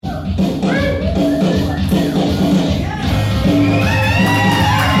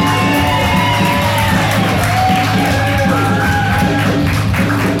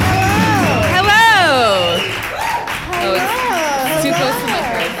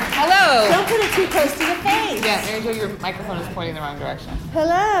too close to the face. Yeah, Mary Jo, your microphone is pointing the wrong direction.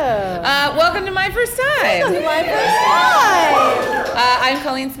 Hello. Welcome to my first time. Welcome to my first time. I'm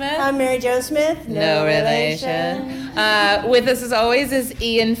Colleen Smith. I'm Mary Jo Smith. No relation. With us as always is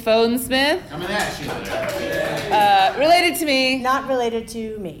Ian Phone Smith. Coming at you. Related to me. Not related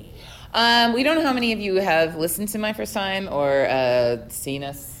to me. We don't know how many of you have listened to my first time or seen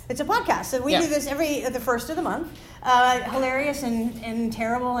us. It's a podcast, so we do this the first of the month. Hilarious and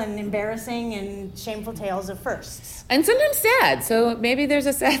terrible and embarrassing and shameful tales of firsts. And sometimes sad, so maybe there's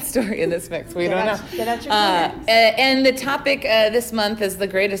a sad story in this mix. We don't know. Get out your comments. And the topic this month is the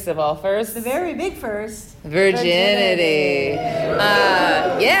greatest of all firsts. The very big first. Virginity.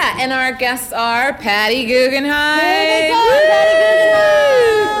 And our guests are Patty Guggenheim. Here they go, Patty Guggenheim.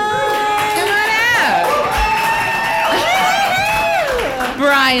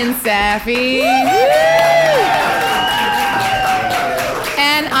 Bryan Safi.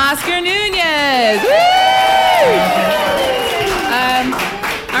 And Oscar Nunez.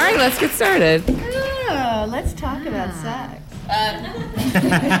 All right, let's get started. Oh, let's talk about sex.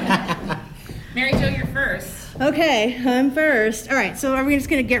 Mary Jo, you're first. Okay, I'm first. All right, so are we just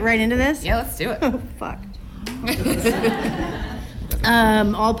going to get right into this? Yeah, let's do it. Oh, fuck.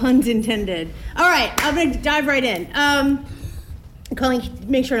 All puns intended. All right, I'm going to dive right in. Colleen,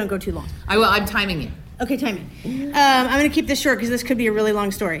 make sure I don't go too long. I will. I'm timing you. Okay, timing. I'm going to keep this short because this could be a really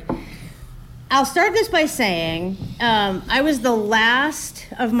long story. I'll start this by saying I was the last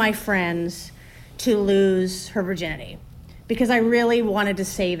of my friends to lose her virginity because I really wanted to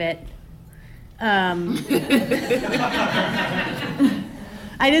save it. I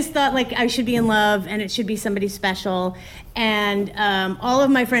just thought like I should be in love and it should be somebody special. And all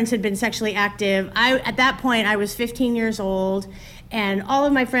of my friends had been sexually active. At that point, I was 15 years old. And all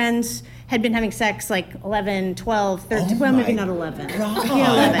of my friends had been having sex like 11, 12, 13, well, maybe not 11. God.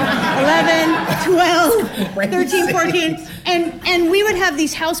 Yeah, 11, 12, 13, 14. And we would have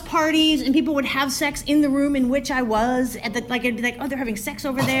these house parties and people would have sex in the room in which I was. It'd be like, oh, they're having sex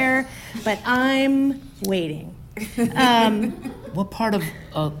over there. But I'm waiting. What part of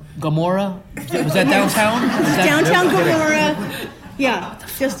Gomorrah? Was that downtown? Downtown Gomorrah. Yeah,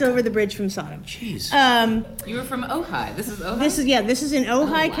 just over the bridge from Sodom. Jeez. You were from Ojai. This is Ojai? This is in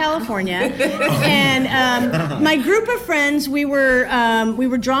Ojai, California. And my group of friends, we were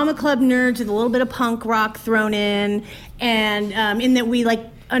drama club nerds with a little bit of punk rock thrown in, and in that we like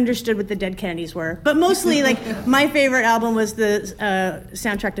understood what the Dead Kennedys were. But mostly, like, my favorite album was the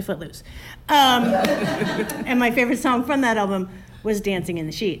soundtrack to Footloose. And my favorite song from that album was Dancing in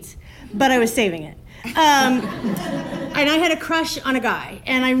the Sheets. But I was saving it. And I had a crush on a guy,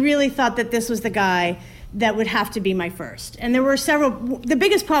 and I really thought that this was the guy that would have to be my first. And there were several. The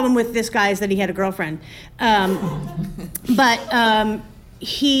biggest problem with this guy is that he had a girlfriend, but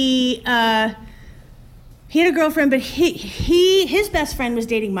he had a girlfriend, but his best friend was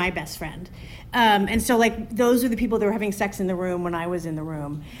dating my best friend. And so, like, those are the people that were having sex in the room when I was in the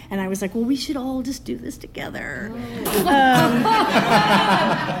room. And I was like, well, we should all just do this together.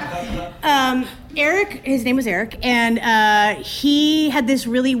 Eric, his name was Eric, and he had this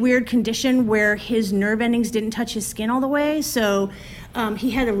really weird condition where his nerve endings didn't touch his skin all the way. So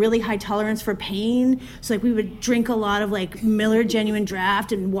he had a really high tolerance for pain. So, like, we would drink a lot of, like, Miller Genuine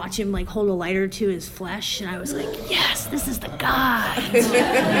Draft and watch him, like, hold a lighter to his flesh. And I was like, yes, this is the guy.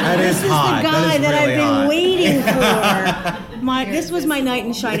 That is hot. The guy that really I've been waiting for. This was my knight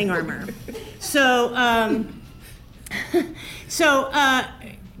in shining armor.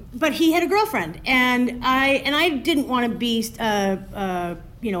 But he had a girlfriend, and I didn't want to be a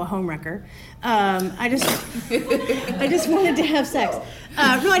homewrecker. I just wanted to have sex.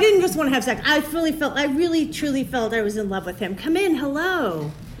 No, I didn't just want to have sex. I really truly felt I was in love with him. Come in,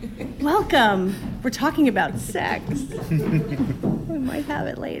 hello. Welcome. We're talking about sex. We might have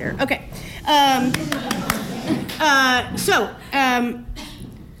it later. Okay.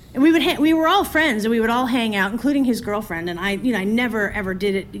 And we were all friends, and we would all hang out, including his girlfriend. And I never ever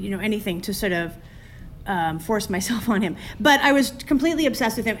did it, anything to sort of force myself on him. But I was completely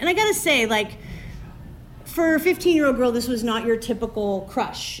obsessed with him. And I gotta say, like, for a 15-year-old girl, this was not your typical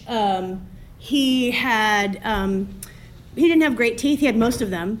crush. He didn't have great teeth. He had most of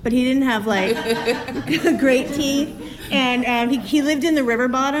them, but he didn't have like great teeth. And he lived in the river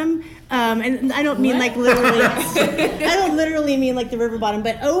bottom. And I don't mean like literally. I don't literally mean like the river bottom,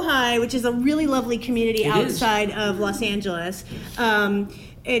 but Ojai, which is a really lovely community outside of Los Angeles,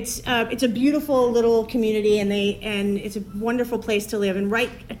 it's a beautiful little community, and it's a wonderful place to live. And right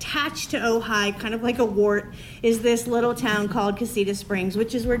attached to Ojai, kind of like a wart, is this little town called Casita Springs,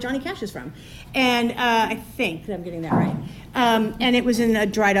 which is where Johnny Cash is from. And I think that I'm getting that right. And it was in a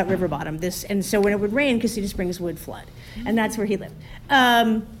dried out river bottom. And so when it would rain, Casita Springs would flood, and that's where he lived.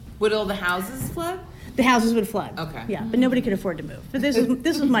 Would all the houses flood? The houses would flood. Okay. Yeah, but nobody could afford to move. But this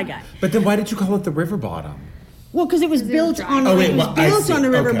was my guy. But then why did you call it the river bottom? Well, because it was built on on the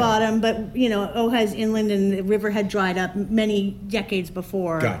river okay. bottom, but Ojai's inland and the river had dried up many decades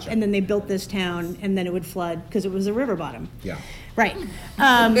before. Gotcha. And then they built this town, and then it would flood because it was a river bottom. Yeah. Right.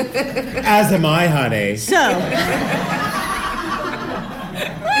 As am I, honey. So.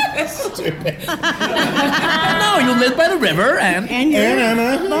 Stupid. No, you live by the river and And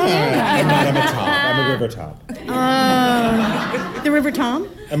I'm a river top. the River Tom?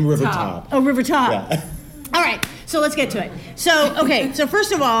 I'm a river top. Oh, River Top. Yeah. All right, so let's get to it. So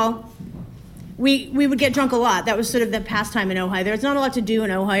first of all, we would get drunk a lot. That was sort of the pastime in Ojai. There's not a lot to do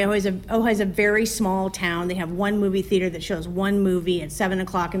in Ojai. Ojai's a very small town. They have one movie theater that shows one movie at 7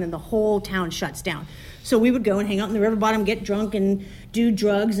 o'clock, and then the whole town shuts down. So we would go and hang out in the river bottom, get drunk, and do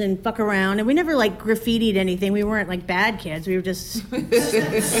drugs and fuck around. And we never, graffitied anything. We weren't, bad kids. We were just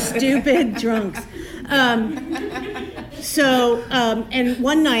stupid drunks. And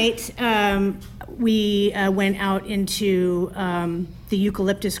one night, we went out into the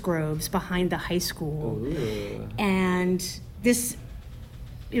eucalyptus groves behind the high school. Ooh. And it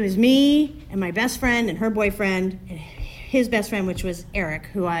was me and my best friend and her boyfriend and his best friend, which was Eric,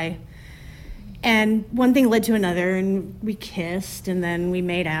 and one thing led to another, and we kissed, and then we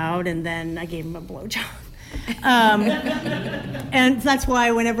made out, and then I gave him a blowjob. And that's why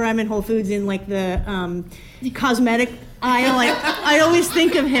whenever I'm in Whole Foods in the cosmetic aisle, I always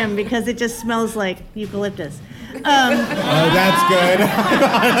think of him because it just smells like eucalyptus. That's good.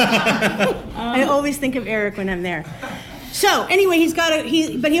 I always think of Eric when I'm there. So anyway,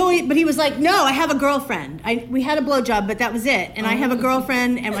 but he was like, no, I have a girlfriend. We had a blowjob, but that was it. And I have a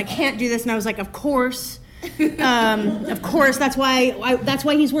girlfriend, and I can't do this. And I was like, of course. That's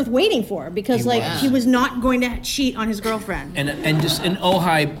why he's worth waiting for, because he was not going to cheat on his girlfriend. And just in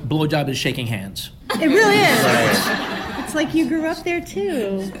Ojai, blowjob is shaking hands. It really is. It's like you grew up there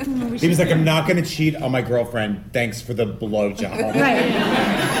too. He was like, I'm not going to cheat on my girlfriend. Thanks for the blowjob. Right.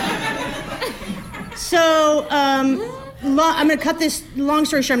 So I'm going to cut this. Long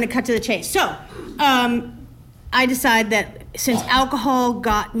story short, I'm going to cut to the chase. So I decide that since alcohol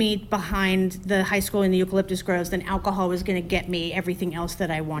got me behind the high school in the eucalyptus groves, then alcohol was going to get me everything else that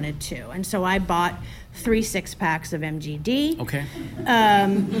I wanted to. And so I bought 3 6-packs of MGD. Okay.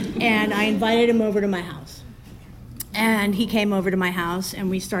 And I invited him over to my house. And he came over to my house, and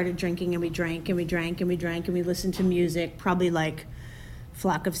we started drinking, and we drank, and we drank, and we drank, and we listened to music, probably like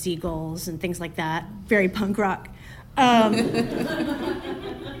Flock of Seagulls and things like that. Very punk rock. And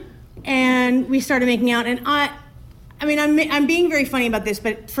we started making out, and I'm being very funny about this,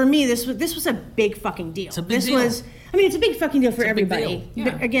 but for me, this was a big fucking deal. It's a big deal. It's a big fucking deal for everybody.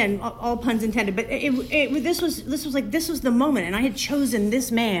 Yeah. Again, all puns intended. But this was the moment, and I had chosen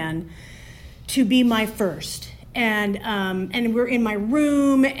this man to be my first. And we're in my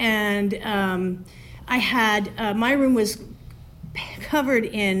room, and I had my room was covered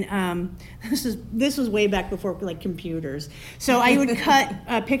in. This was way back before computers. So I would cut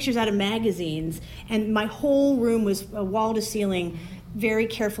pictures out of magazines, and my whole room was wall to ceiling, very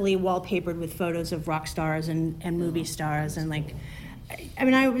carefully wallpapered with photos of rock stars and movie stars, and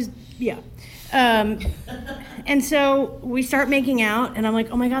and so we start making out, and I'm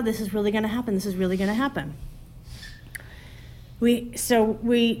like, oh my God, this is really going to happen. This is really going to happen. We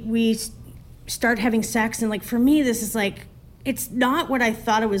start having sex, and for me, this is it's not what I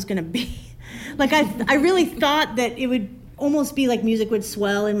thought it was going to be. I really thought that it would almost be music would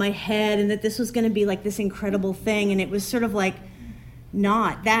swell in my head, and that this was going to be this incredible thing, and it was sort of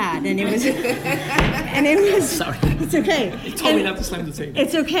not that, and it was Sorry. It's okay. You told me not to slam the table.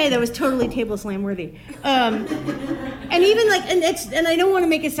 It's okay. That was totally table slam worthy. And even and I don't want to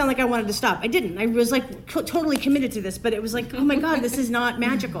make it sound like I wanted to stop. I didn't. I was totally committed to this, but it was oh my God, this is not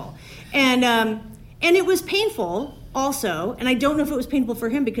magical, and it was painful also, and I don't know if it was painful for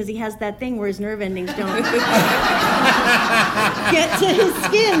him because he has that thing where his nerve endings don't get to his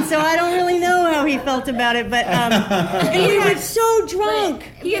skin, so I don't really know how he felt about it, but and we were so drunk.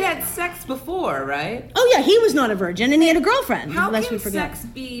 He had sex before, right? Oh yeah, he was not a virgin, and he had a girlfriend. How lest can we forget. sex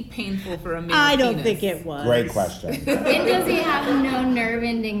be painful for a male I don't penis? think it was. Great question. And does he have no nerve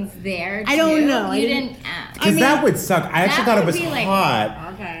endings there, too? I don't know. You didn't ask. Because that would suck. I actually thought it was would be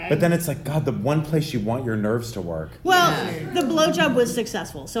hot. Okay. But then it's like, God, the one place you want your nerves to work. Well, the blowjob was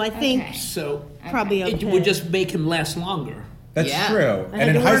successful, so I think So probably okay. it would just make him last longer. That's Yeah. true. I had And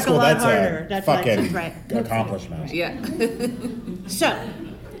in to high work a school, lot that's harder. a That's fucking right. accomplishment. Yeah. So,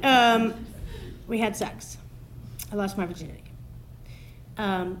 we had sex. I lost my virginity.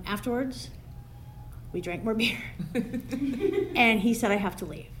 Afterwards, we drank more beer. And he said, I have to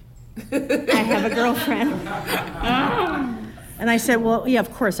leave. I have a girlfriend. And I said, well, yeah,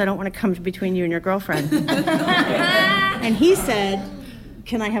 of course, I don't want to come between you and your girlfriend. And he said,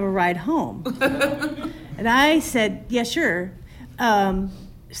 can I have a ride home? And I said, yeah, sure.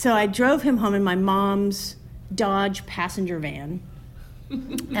 So I drove him home in my mom's Dodge passenger van.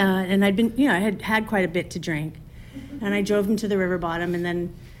 And I'd been, I had quite a bit to drink. And I drove him to the river bottom, and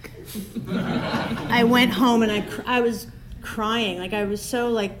then I went home, and I was crying. Like, I was so,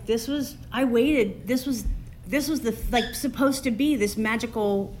 like, I waited. This was the, like, supposed to be this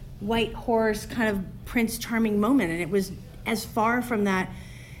magical white horse kind of Prince Charming moment, and it was as far from that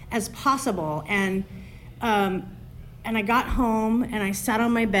as possible. And I got home, and I sat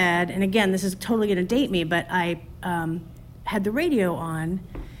on my bed, and again, this is totally going to date me, but I had the radio on,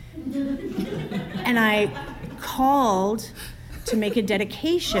 and I called to make a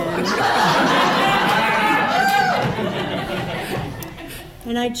dedication.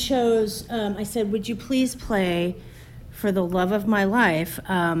 And I chose, I said, would you please play, for the love of my life,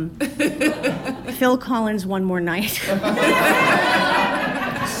 Phil Collins' One More Night.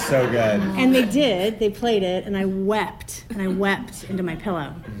 So good. And they did. They played it, and I wept into my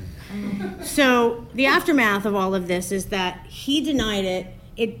pillow. So the aftermath of all of this is that he denied it.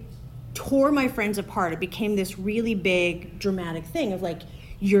 It tore my friends apart. It became this really big, dramatic thing of like,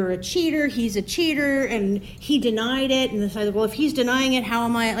 you're a cheater, he's a cheater, and he denied it. And I said, well, if he's denying it, how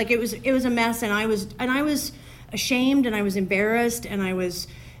am I? Like, it was a mess, and I was ashamed, and I was embarrassed, and it was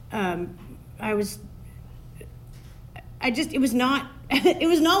not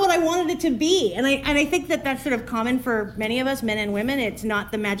what I wanted it to be. And I think that that's sort of common for many of us, men and women. It's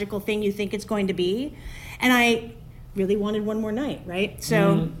not the magical thing you think it's going to be. And I really wanted one more night, right?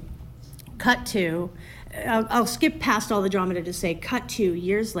 So cut to, I'll skip past all the drama to just say, cut to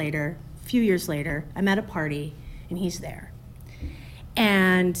a few years later, I'm at a party and he's there.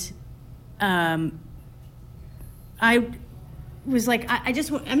 And I was like,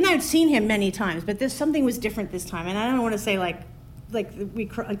 I've seen him many times, but something was different this time. And I don't want to say like we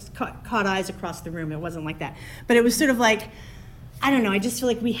caught eyes across the room. It wasn't like that. But it was sort of like, I don't know, I just feel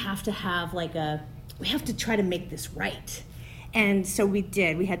like we have to try to make this right. And so we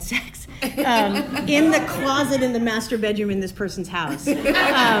did. We had sex in the closet in the master bedroom in this person's house. We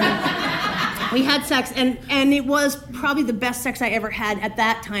had sex, and it was probably the best sex I ever had at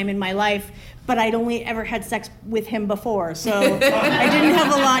that time in my life, but I'd only ever had sex with him before, so I didn't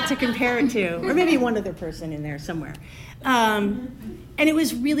have a lot to compare it to. Or maybe one other person in there somewhere. And it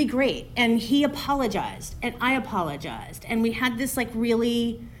was really great. And he apologized, and I apologized. And we had this, like,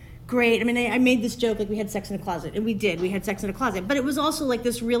 really great, I mean, I made this joke, like, we had sex in a closet. And we did. We had sex in a closet. But it was also, like,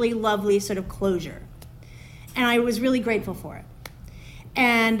 this really lovely sort of closure. And I was really grateful for it.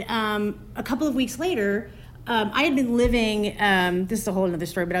 And a couple of weeks later, I had been living, this is a whole other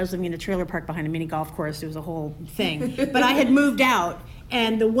story, but I was living in a trailer park behind a mini golf course. It was a whole thing. But I had moved out,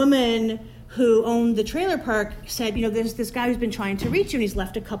 and the woman who owned the trailer park said, there's this guy who's been trying to reach you, and he's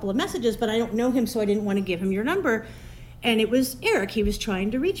left a couple of messages, but I don't know him, so I didn't want to give him your number. And it was Eric. He was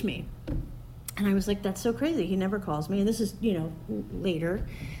trying to reach me. And I was like, that's so crazy. He never calls me. And this is, later.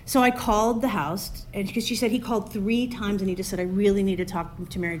 So I called the house, and because she said he called 3 times, and he just said, I really need to talk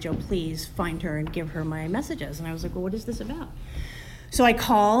to Mary Jo. Please find her and give her my messages. And I was like, well, what is this about? So I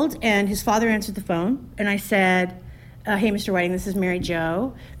called, and his father answered the phone. And I said, hey, Mr. Whiting, this is Mary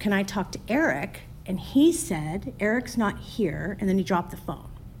Jo. Can I talk to Eric? And he said, Eric's not here. And then he dropped the phone.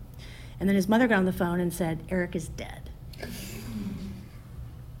 And then his mother got on the phone and said, Eric is dead.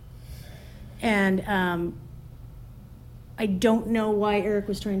 And I don't know why Eric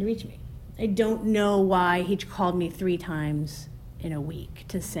was trying to reach me. I don't know why he called me 3 times in a week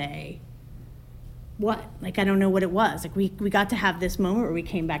to say what. Like, I don't know what it was. Like, we got to have this moment where we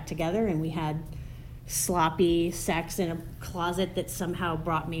came back together and we had sloppy sex in a closet that somehow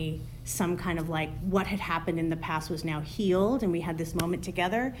brought me some kind of, like, what had happened in the past was now healed, and we had this moment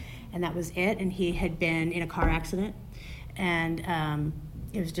together, and that was it. And he had been in a car accident, and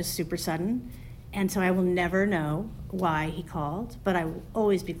it was just super sudden. And so I will never know why he called, but I will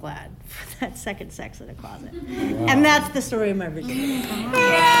always be glad for that second sex in a closet. Wow. And that's the story of my virginity.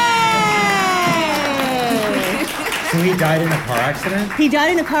 Yay! So he died in a car accident? He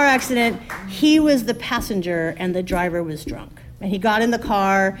died in a car accident. He was the passenger, and the driver was drunk. And he got in the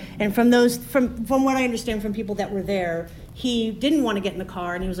car, and from what I understand from people that were there, he didn't want to get in the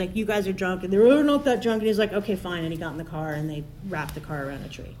car, and he was like, you guys are drunk, and they were not that drunk, and he was like, okay, fine, and he got in the car, and they wrapped the car around a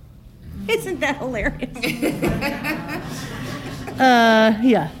tree. Isn't that hilarious?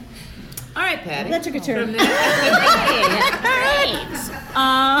 Yeah. All right, Patty. That took a turn. From That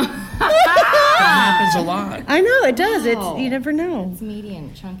happens a lot. I know, it does. Wow. You never know. It's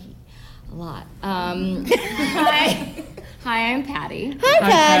medium, chunky. A lot. Hi, I'm Patty. Hi,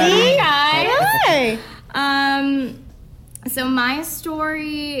 Patty. Hi. Hi. So my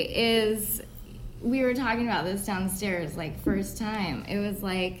story is, we were talking about this downstairs, like first time. It was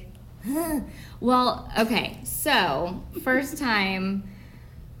like, well, okay. So first time,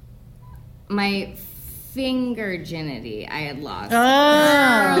 my fingerginity I had lost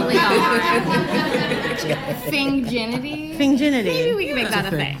early on. Finginity? Finginity. Maybe we can make that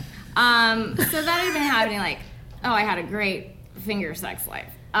a thing. So that had been happening like, oh, I had a great finger sex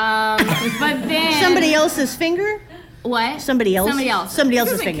life. But then... Somebody else's finger? What? Somebody else? Somebody else. Somebody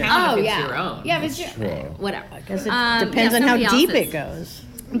else's finger. count. Oh, If it's yeah. your own. Yeah, but it's your... Whatever. Because it depends on how somebody deep else's. it goes.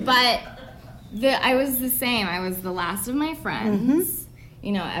 But I was the same. I was the last of my friends.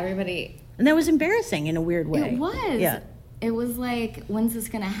 You know, everybody... And that was embarrassing in a weird way. It was. Yeah. It was like, when's this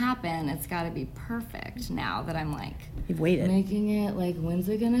gonna happen? It's gotta be perfect now that I'm like... You've waited. Making it, like, when's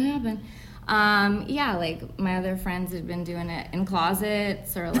it gonna happen? Yeah, like, my other friends had been doing it in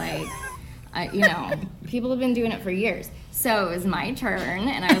closets or, like, you know, people have been doing it for years. So it was my turn,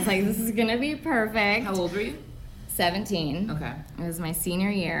 and I was like, this is gonna be perfect. How old were you? 17. Okay. It was my senior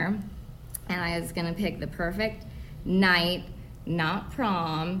year, and I was gonna pick the perfect night, not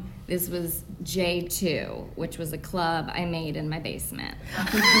prom. This was J2, which was a club I made in my basement.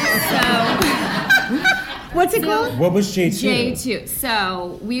 What's it called? What was J2? J2.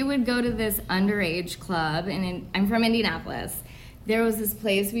 So we would go to this underage club, and I'm from Indianapolis. There was this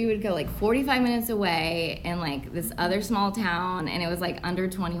place we would go like 45 minutes away in like this other small town, and it was like under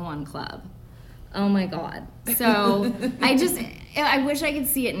 21 club. Oh my God. So I wish I could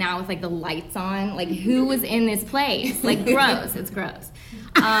see it now with like the lights on, like who was in this place. Like gross, it's gross.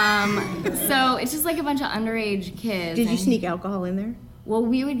 So it's just like a bunch of underage kids. Did you and- sneak alcohol in there? Well,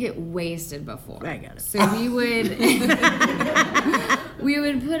 we would get wasted before. I got it. So we would we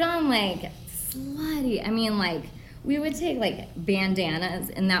would put on like slutty. I mean, like we would take like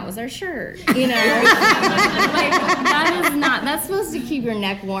bandanas, and that was our shirt. You know, like that is not. That's supposed to keep your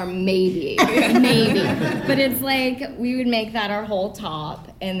neck warm, maybe. But it's like we would make that our whole top,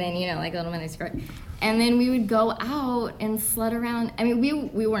 and then you know, like a little mini skirt. And then we would go out and slut around. I mean,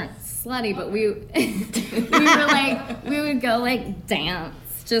 we weren't slutty, but we were like, we would go like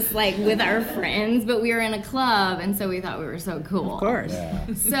dance, just like with our friends, but we were in a club, and so we thought we were so cool. Of course.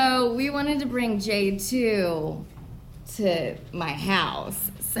 Yeah. So we wanted to bring J2 to my house.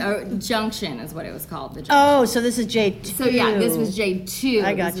 So Junction is what it was called, the Junction. Oh, so this is J2. So yeah, this was J2.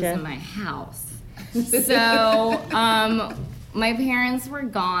 I This was gotcha. in my house. So my parents were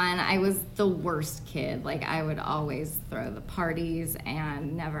gone. I was the worst kid. Like I would always throw the parties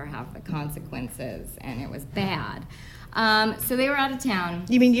and never have the consequences, and it was bad. So they were out of town.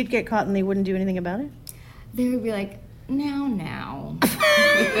 You mean you'd get caught and they wouldn't do anything about it? They would be like, now.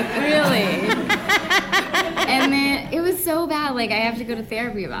 Really? And then it was so bad, like I have to go to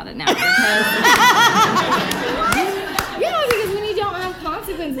therapy about it now. Because yeah, because when you don't have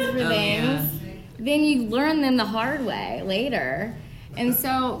consequences for things, then you learn them the hard way later. And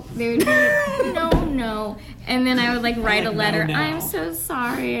so they would be, no. And then I would like write a letter. No. I'm so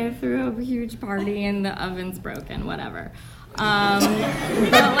sorry, I threw a huge party and the oven's broken, whatever. But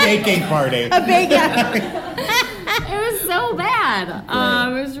like, Baking party. A big it was so bad.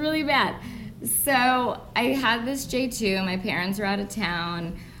 It was really bad. So I had this J2. My parents were out of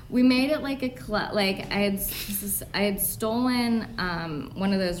town. We made it like a club. Like I had stolen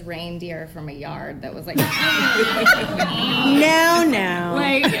one of those reindeer from a yard that was like. No.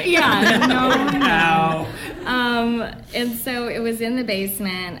 Like yeah, no. Ow. And so it was in the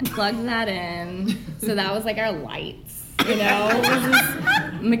basement. Plugged that in. So that was like our lights. You know, it was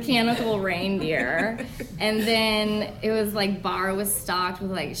this mechanical reindeer, and then it was like bar was stocked with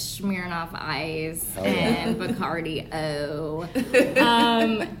like Smirnoff Ice and Bacardi O,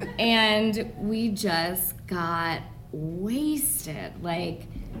 and we just got wasted. Like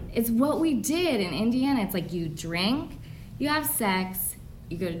it's what we did in Indiana. It's like you drink, you have sex,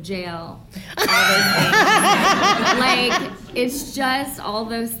 you go to jail, all those things. Like it's just all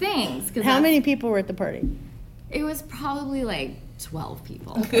those things. How many people were at the party? It was probably like 12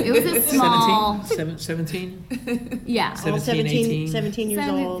 people. It was a small... 17? Yeah. All 17, 18. 17 years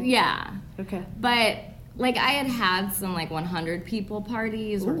old. Yeah. Okay. But like I had some like 100 people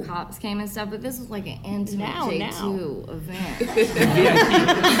parties where cops came and stuff, but this was like an intimate J2 event.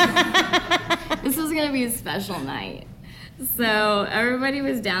 This was gonna be a special night. So everybody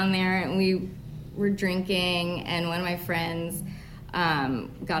was down there and we were drinking, and one of my friends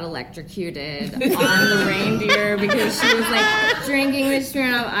got electrocuted on the reindeer because she was like drinking the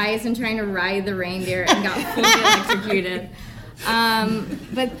Smirnoff Ice and trying to ride the reindeer and got fully electrocuted.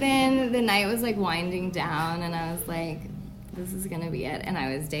 But then the night was like winding down and I was like, this is gonna be it. And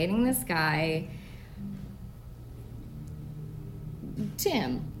I was dating this guy,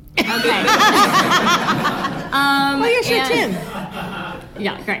 Tim. Okay. Oh, yeah, sure, Tim.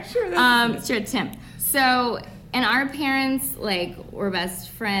 Yeah, great. Sure, Tim. So, and our parents, like, were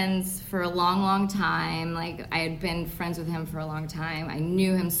best friends for a long, long time. Like, I had been friends with him for a long time. I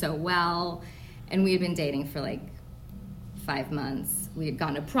knew him so well. And we had been dating for, like, 5 months. We had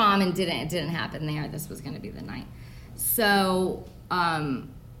gone to prom and it didn't happen there. This was going to be the night. So, the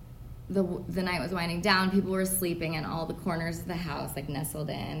night was winding down. People were sleeping in all the corners of the house, like, nestled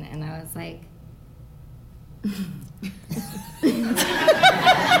in. And I was like... I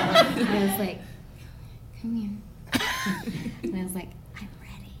was like, come here. And I was like, I'm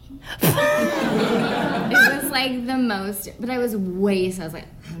ready. It was like the most, but I was wasted. I was like,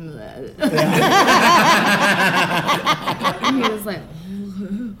 and he was like,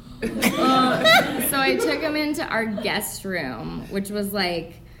 so I took him into our guest room, which was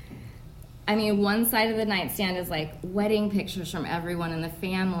like, I mean, one side of the nightstand is like wedding pictures from everyone in the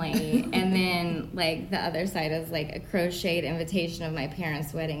family, and then like the other side is like a crocheted invitation of my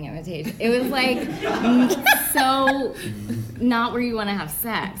parents' wedding invitation. It was like so not where you want to have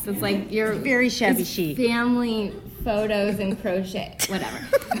sex. It's like you're very shabby chic. Family photos and crochet, whatever.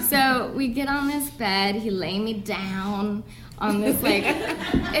 So we get on this bed. He lay me down on this like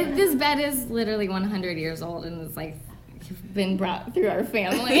this bed is literally 100 years old, and it's like been brought through our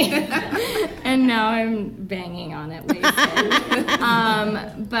family. And now I'm banging on it wasted.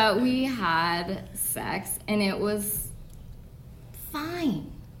 But we had sex and it was fine.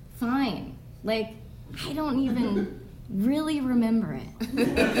 Like, I don't even really remember it.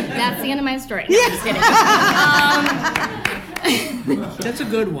 That's the end of my story. No, I'm just kidding. That's a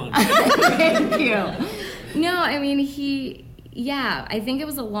good one. Thank you. No, I mean, yeah, I think it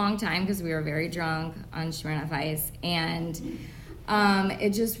was a long time because we were very drunk on Smirnoff Ice, and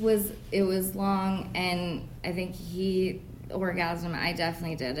it was long, and I think he orgasmed, I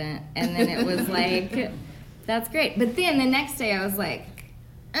definitely didn't, and then it was like, that's great. But then the next day I was like,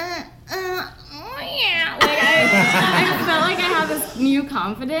 oh yeah, like I felt like I had this new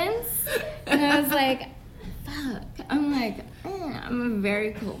confidence, and I was like, fuck, I'm like, I'm a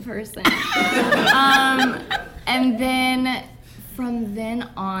very cool person. And then from then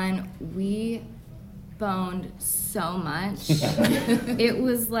on, we boned so much. It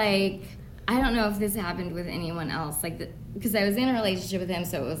was like, I don't know if this happened with anyone else, like, because I was in a relationship with him,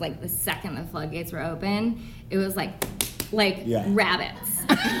 so it was like the second the floodgates were open, it was like rabbits.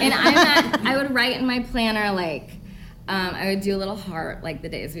 And I would write in my planner, like, I would do a little heart, like the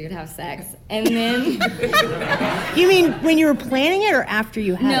days we would have sex, and then... You mean when you were planning it or after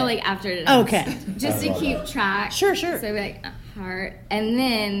you had it? No, like after it. Okay. Just to keep track. Sure. So I'd be like, heart. And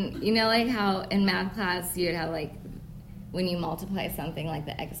then, you know, like how in math class you'd have like, when you multiply something like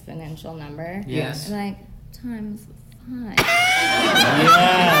the exponential number. Yes. Like, times 5.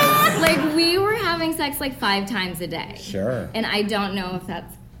 Yes. Like, we were having sex like 5 times a day. Sure. And I don't know if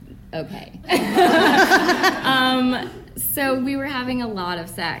that's okay. So we were having a lot of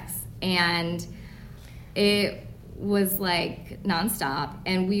sex, and it was like nonstop.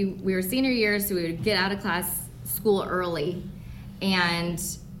 And we were senior year, so we would get out of school early, and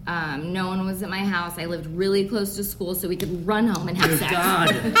no one was at my house. I lived really close to school, so we could run home and have sex.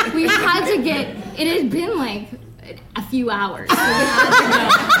 God. We had to it had been like a few hours, so we had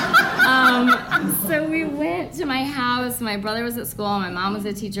to go. So we went to my house. My brother was at school, my mom was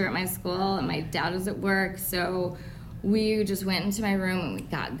a teacher at my school, and my dad was at work, so we just went into my room and we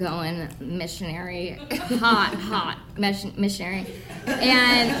got going, missionary, hot missionary,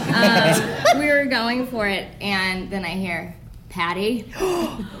 and we were going for it, and then I hear, Patty,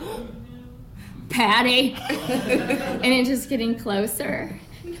 and it's just getting closer.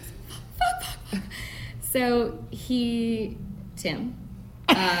 Fuck. So Tim,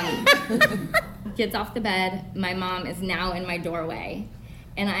 gets off the bed. My mom is now in my doorway,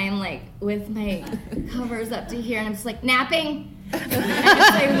 and I am like with my covers up to here, and I'm just like, napping.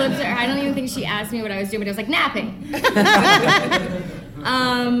 I looked at her. I don't even think she asked me what I was doing, but I was like, napping.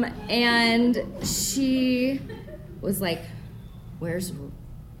 And she was like, where's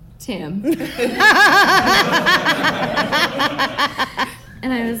Tim.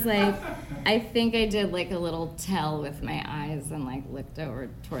 And I was like, I think I did like a little tell with my eyes and like looked over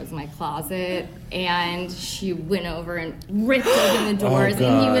towards my closet, and she went over and ripped open the doors,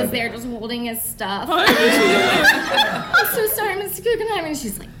 and he was there just holding his stuff. I'm so sorry, Mr. Guggenheim, and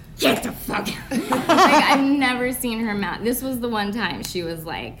she's like, get the fuck out. Like, I've never seen her mad. This was the one time she was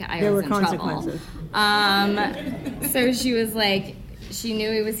like, I was in trouble. So she was like, she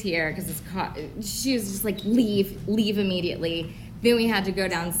knew he was here because she was just like, leave immediately. Then we had to go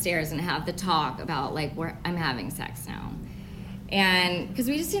downstairs and have the talk about like where I'm having sex now. And because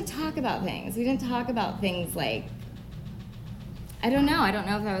we just didn't talk about things. We didn't talk about things like, I don't know if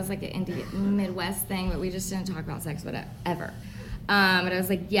that was like an Midwest thing, but we just didn't talk about sex ever. But I was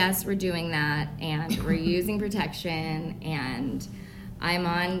like, yes, we're doing that, and we're using protection, and I'm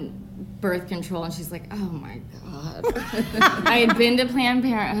on birth control. And she's like, oh my God. I had been to Planned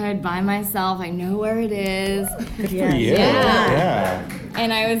Parenthood by myself. I know where it is. Good for you. Yeah.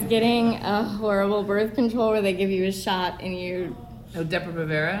 And I was getting a horrible birth control where they give you a shot and you... Oh,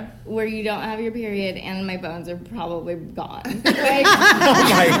 Depo-Provera? Where you don't have your period and my bones are probably gone. Like, Oh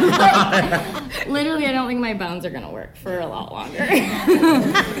my God. literally, I don't think my bones are going to work for a lot longer.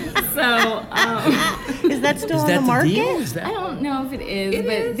 So, Is that still on the market? I don't know if it is,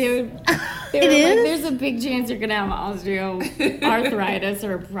 but they were It like, is? there's a big chance you're going to have osteoarthritis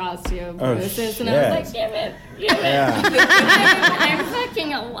or osteoporosis. And I was like, give it. Yeah. I'm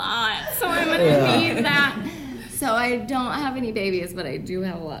fucking a lot, so I'm going to need that. So I don't have any babies, but I do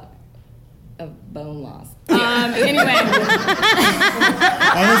have a lot of bone loss. Anyway.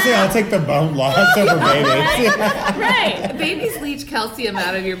 Honestly, I'll take the bone loss over babies. Right. Babies leach calcium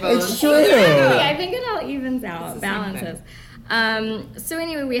out of your bones. It's true. I think it all evens out, balances. So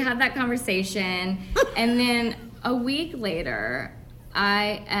anyway, we had that conversation, and then a week later,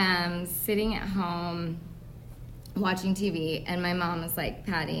 I am sitting at home watching TV, and my mom is like,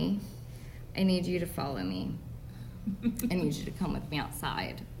 Patty, I need you to follow me. I need you to come with me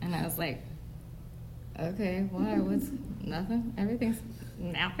outside. And I was like, okay, why? What's nothing? Everything's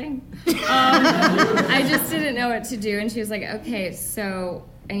napping. I just didn't know what to do. And she was like, okay, so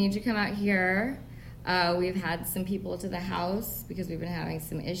I need you to come out here. We've had some people to the house because we've been having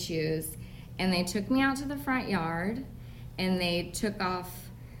some issues. And they took me out to the front yard, and they took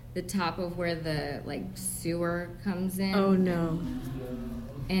off the top of where the like sewer comes in. Oh no.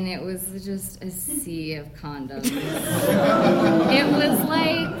 And it was just a sea of condoms. It was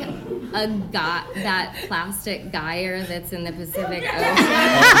like that plastic Geier that's in the Pacific Ocean,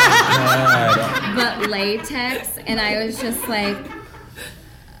 but latex. And I was just like,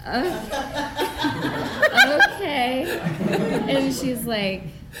 okay. And she's like,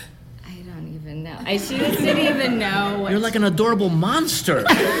 I don't even know. She just didn't even know what. You're like an adorable monster.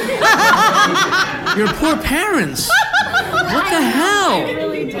 Your poor parents. What the hell? I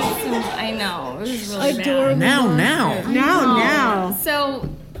really did I know. It was really Adorable. bad. Now. So,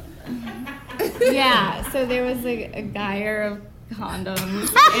 yeah. So there was a Geier of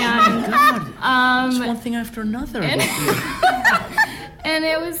condoms, and It's one thing after another. and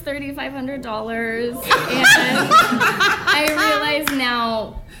it was $3,500, and I realize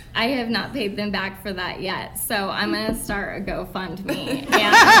now I have not paid them back for that yet, so I'm gonna start a GoFundMe,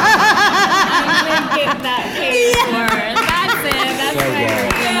 and I'm gonna get that paid for. That's it. That's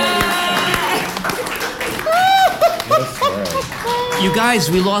So You guys,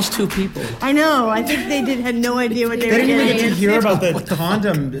 we lost 2 people. I know. I think they had no idea what they They were didn't even getting get to hear into. about the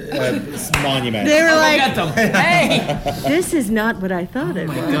condom monument. They were like, Get them. Hey! this is not what I thought it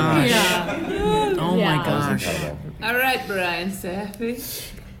was. Gosh. Yeah. Oh Yeah. my gosh. All right, Bryan, Safi.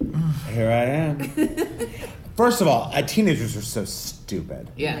 Here I am. First of all, teenagers are so stupid.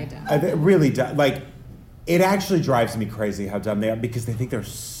 Yeah. It really does. Like, it actually drives me crazy how dumb they are because they think they're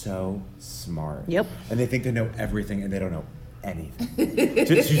so smart. Yep. And they think they know everything and they don't know anything. You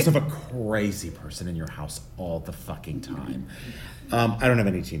just have a crazy person in your house all the fucking time. I don't have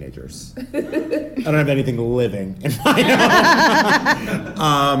any teenagers. I don't have anything living in my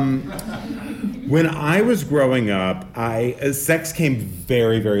home. When I was growing up, sex came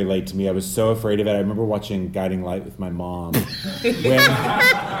very, very late to me. I was so afraid of it. I remember watching Guiding Light with my mom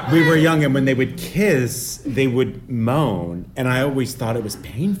when we were young, and when they would kiss, they would moan, and I always thought it was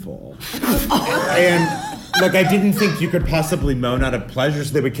painful. And like, I didn't think you could possibly moan out of pleasure,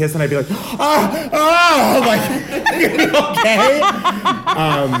 so they would kiss, and I'd be like, like, okay?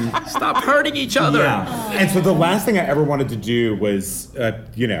 Stop hurting each other. Yeah. And so the last thing I ever wanted to do was,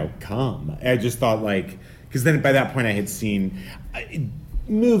 come. I just thought, like, because then by that point I had seen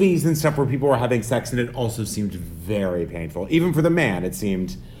movies and stuff where people were having sex, and it also seemed very painful. Even for the man, it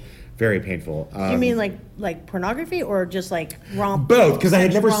seemed very painful. You mean like pornography or just like romp? Both, because I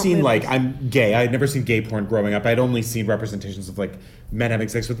had never romp seen movies? I'm gay. I had never seen gay porn growing up. I'd only seen representations of like men having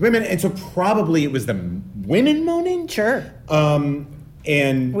sex with women, and so probably it was the women moaning. Sure.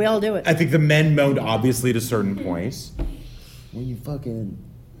 And We all do it. I think the men moaned obviously at a certain point. When you fucking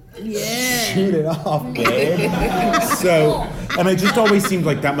shoot it off, babe. So, and I just always seemed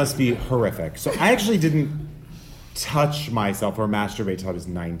like that must be horrific. So I actually didn't touch myself or masturbate till I was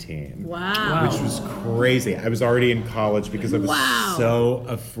 19. Wow. Which was crazy. I was already in college because I was so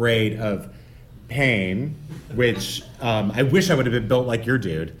afraid of pain, which I wish I would have been built like your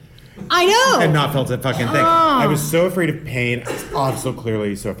dude. I know. And not felt a fucking thing. I was so afraid of pain. I was also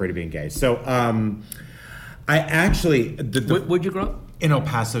clearly so afraid of being gay. So I actually... Where'd you grow up? In El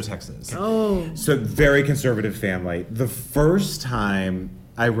Paso, Texas. Oh. So very conservative family. The first time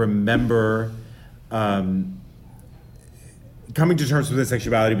I remember coming to terms with my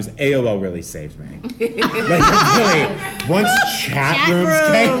sexuality was AOL really saved me. Like really, once chat rooms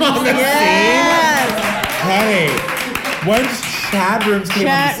came on the scene, once chat rooms came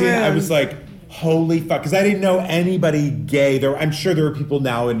on the scene, I was like, holy fuck, because I didn't know anybody gay. I'm sure there were people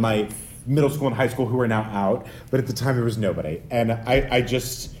now in my middle school and high school who are now out, but at the time there was nobody. And I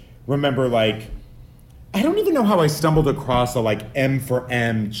just remember like, I don't even know how I stumbled across a like M for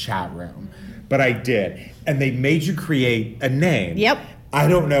M chat room, but I did. And they made you create a name. Yep. I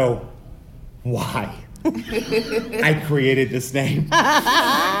don't know why. I created this name.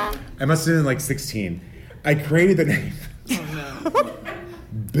 I must have been like 16. I created the name. Oh no.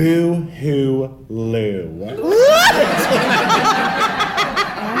 Boo Hoo Lou.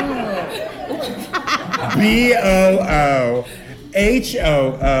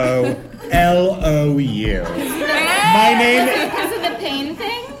 BOOHOOLOU. My name. Because of the pain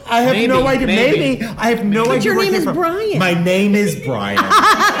thing? I have no idea. Maybe. I have no idea. But your where it name came is from. Bryan. My name is Bryan.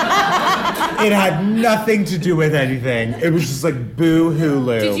 It had nothing to do with anything. It was just like Boo Hoo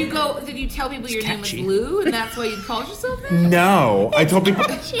Lou. Did you tell people your name was Lou and that's why you called yourself that? No. I told people.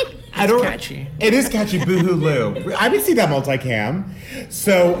 I don't. Catchy. It is catchy. Boo Hoo Lou. I would see that multicam.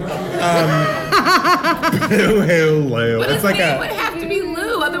 So, Boo Hoo Lou. But It's like name would have to be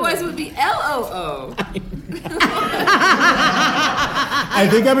Lou, otherwise it would be LOO. I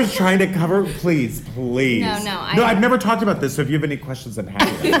think I was trying to cover. Please. No. I've never talked about this. So if you have any questions, I'm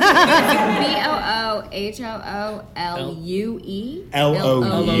happy. BOOHOOLUE.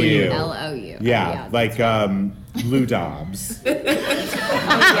 LOU. LOU. Yeah, like Lou Dobbs.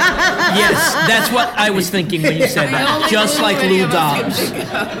 Yes, that's what I was thinking when you said that. Just like Lou Dobbs.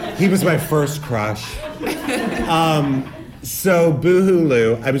 He was my first crush. So Boo Hoo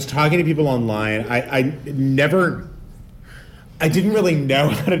Lou. I was talking to people online. I didn't really know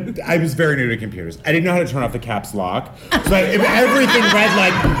how to. I was very new to computers. I didn't know how to turn off the caps lock. So everything read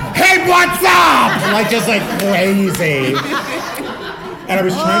like, "Hey, what's up?" Like just like crazy. And I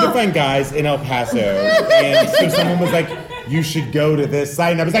was trying to find guys in El Paso, and so someone was like, "You should go to this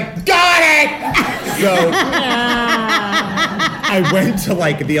site," and I was like, "Got it!" So I went to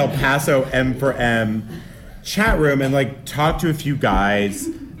like the El Paso M for M chat room and like talked to a few guys.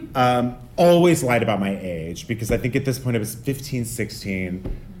 Always lied about my age because I think at this point I was 15, 16.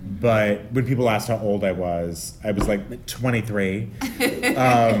 But when people asked how old I was like 23.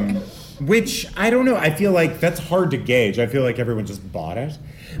 Which, I don't know, I feel like that's hard to gauge. I feel like everyone just bought it.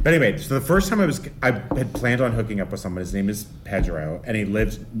 But anyway, so the first time I had planned on hooking up with someone. His name is Pedro, and he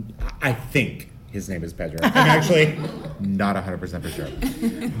lives, I think his name is Pedro. I'm actually not 100% for sure.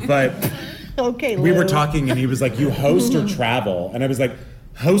 But Okay, we were Lou. talking, and he was like, "You host or travel?" And I was like,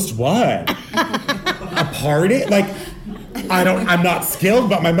 "Host what? A party?" Like, I'm not skilled,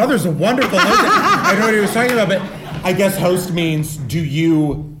 but my mother's a wonderful host. I know what he was talking about, but I guess host means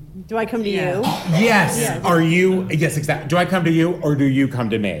Do I come to you? Yes. Are you? Yes, exactly. Do I come to you or do you come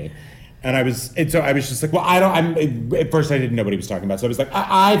to me? And so I was just like, well, at first I didn't know what he was talking about. So I was like,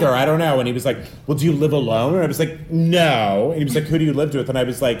 either, I don't know. And he was like, well, do you live alone? And I was like, no. And he was like, who do you live with? And I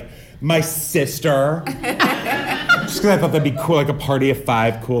was like, my sister. Just because I thought that'd be cool, like a party of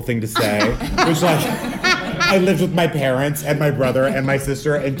 5 cool thing to say. Which like, I lived with my parents and my brother and my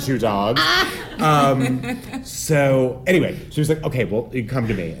sister and 2 dogs. So anyway, she was like, okay, well, you come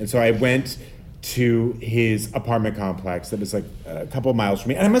to me. And so I went to his apartment complex that was like a couple of miles from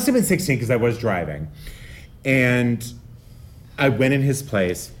me. And I must have been 16 because I was driving. And I went in his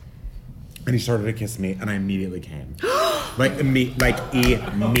place and he started to kiss me and I immediately came.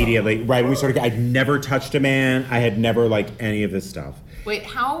 Immediately. Right when we started, I'd never touched a man. I had never any of this stuff. Wait,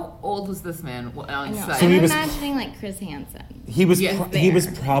 how old was this man on site? So I'm he was- imagining like Chris Hansen. He was Yes, he was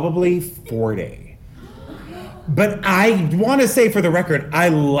probably 40. But I want to say for the record, I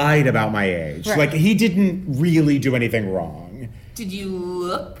lied about my age. Right. Like, he didn't really do anything wrong. Did you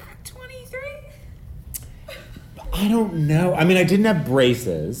look 23? I don't know. I mean, I didn't have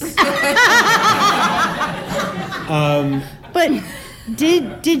braces. But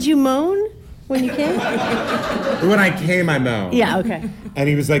did you moan when you came? When I came, I moaned. Yeah, okay. And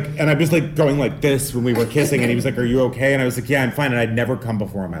he was like, and I was like going like this when we were kissing, and he was like, "Are you okay?" And I was like, "Yeah, I'm fine." And I'd never come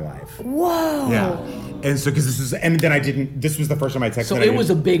before in my life. Whoa. Yeah. And so, because this was, and then I didn't. This was the first time I texted. So it was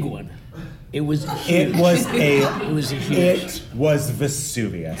a big one. It was huge. It was a. It was a huge. It was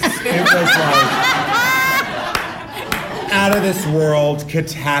Vesuvius. It was like out of this world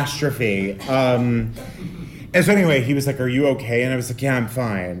catastrophe. And so anyway, he was like, "Are you okay?" And I was like, "Yeah, I'm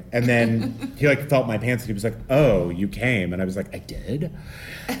fine." And then he like felt my pants, and he was like, "Oh, you came?" And I was like, "I did."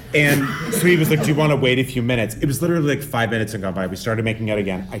 And so he was like, "Do you want to wait a few minutes?" It was literally like 5 minutes had gone by. We started making out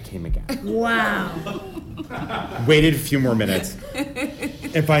again. I came again. Wow. Waited a few more minutes,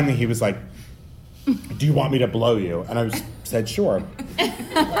 and finally he was like, "Do you want me to blow you?" And I said, "Sure."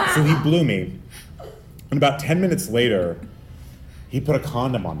 So he blew me, and about 10 minutes later, he put a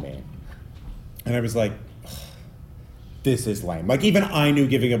condom on me, and I was like, this is lame. Like, even I knew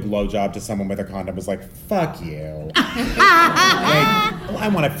giving a blowjob to someone with a condom was like, fuck you. Like, I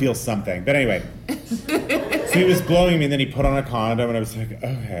want to feel something. But anyway, so he was blowing me, and then he put on a condom, and I was like,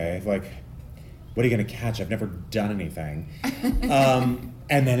 okay, like, what are you going to catch? I've never done anything.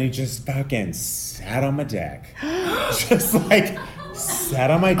 And then he just fucking sat on my dick. Just like,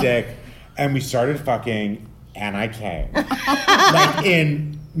 sat on my dick, and we started fucking, and I came. Like,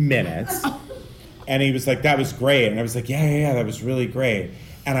 in minutes. And he was like, that was great. And I was like, yeah, that was really great.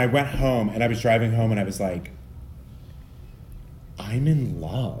 And I went home, and I was driving home, and I was like, I'm in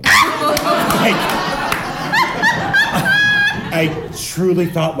love. Like, I truly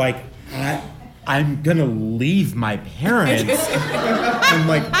thought, like, I'm gonna leave my parents and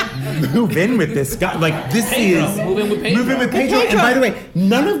like move in with this guy. Like, this Pedro, is move in with Pedro. And by the way,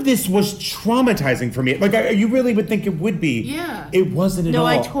 none of this was traumatizing for me. Like, you really would think it would be. Yeah. It wasn't at all. No,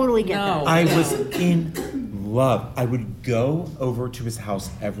 I totally get that. I was in love. I would go over to his house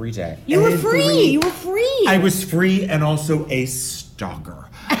every day. You were free. I was free and also a stalker.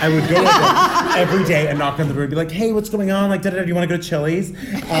 I would go over every day and knock on the door and be like, hey, what's going on? Like, do you want to go to Chili's?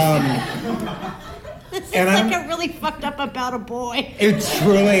 This is like a really fucked up about a boy. It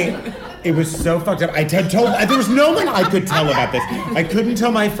was so fucked up. There was no one I could tell about this. I couldn't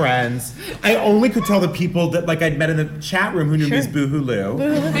tell my friends. I only could tell the people that like I'd met in the chat room who knew me as Boo Hoo Lou.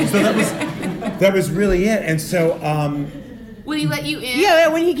 So that was really it. And so, would he let you in? Yeah,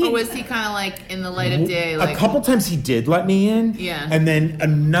 when he came. Or was he kind of like in the light of day? Like, a couple times he did let me in. Yeah. And then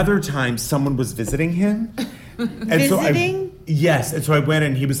another time someone was visiting him. And Visiting? Yes. And so I went,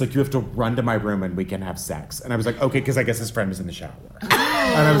 and he was like, you have to run to my room and we can have sex. And I was like, okay, because I guess his friend was in the shower. And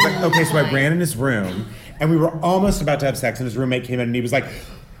I was like, okay. So I ran in his room, and we were almost about to have sex, and his roommate came in, and he was like,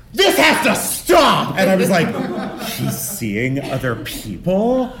 this has to stop. And I was like, he's seeing other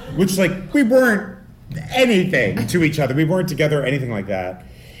people? Which, like, we weren't anything to each other. We weren't together or anything like that.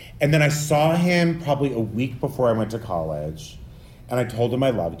 And then I saw him probably a week before I went to college, and I told him I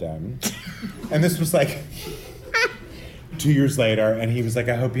loved him. And this was like 2 years later, and he was like,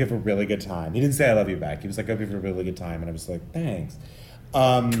 I hope you have a really good time. He didn't say I love you back. He was like, I hope you have a really good time. And I was like, thanks.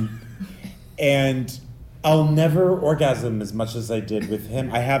 And I'll never orgasm as much as I did with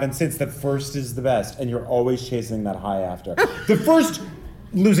him. I haven't since. The first is the best, and you're always chasing that high after. The first,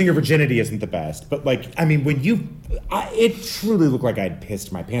 losing your virginity isn't the best, but like, I mean, when it truly looked like I'd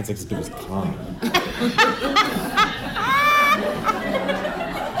pissed my pants, except it was cum.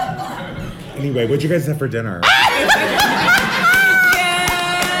 Anyway, what'd you guys have for dinner?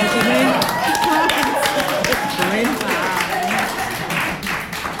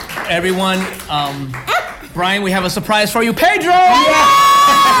 Everyone, Bryan, we have a surprise for you. Pedro!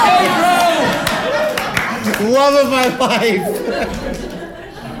 Pedro! Love of my life.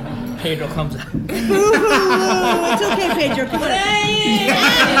 Pedro comes out. It's okay, Pedro. Come on.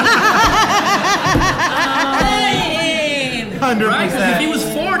 100%. If he was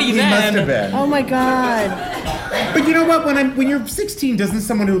 40 He then. must have been. Oh my God. But you know what? When you're 16, doesn't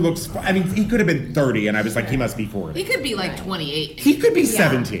someone who looks... I mean, he could have been 30, and I was like, he must be 40. he could be like 28. He could be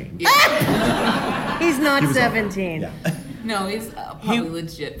 17. He's not was 17. Yeah. No, he's probably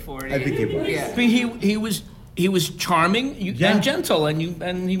legit 40. I think he was. Yeah. But he was charming and gentle, and he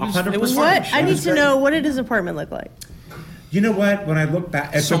was. It was 100%. What? fun. I need was to great. know, what did his apartment look like? You know what? When I look back...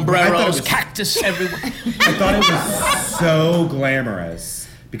 I thought Sombreros, it was- cactus everywhere. I thought it was so glamorous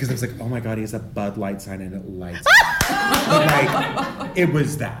because I was like, oh my God, he has a Bud Light sign and it lights up. Like, it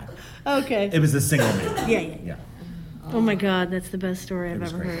was that. Okay. It was a single me. Yeah. Oh my God, that's the best story I've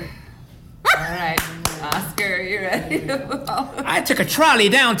ever heard. All right, Oscar, are you ready? I took a trolley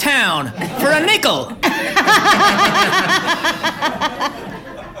downtown for a nickel.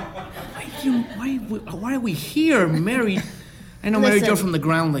 Why are we here, Mary? I know Mary Jo from the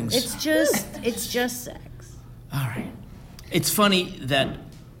Groundlings. It's just sex. All right. It's funny that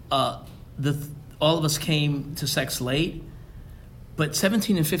all of us came to sex late, but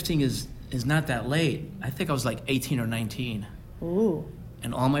 17 and 15 is not that late. I think I was like 18 or 19. Ooh.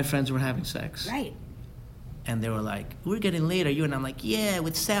 And all my friends were having sex. Right. And they were like, "We're getting late, are you?" And I'm like, "Yeah,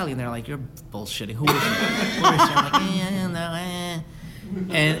 with Sally." And they're like, "You're bullshitting. Who is she?" I'm like, no.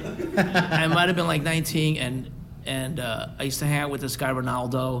 And I might have been like 19, and I used to hang out with this guy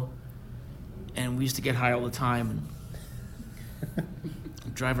Ronaldo, and we used to get high all the time and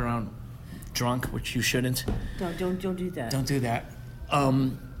drive around drunk, which you shouldn't. Don't do that. Don't do that.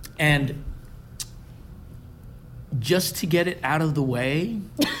 And just to get it out of the way,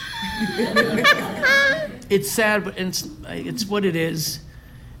 it's sad, but it's what it is.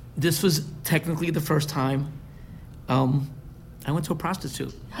 This was technically the first time I went to a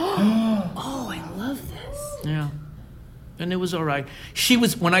prostitute. Oh, I love this. Yeah. And it was all right. She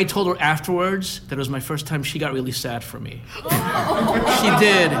was, when I told her afterwards that it was my first time, she got really sad for me.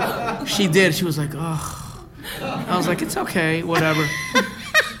 She did. She was like, oh. I was like, it's okay, whatever.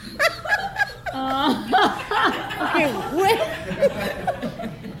 Okay, where?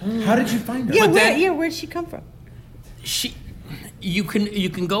 How did you find her? Where'd she come from? You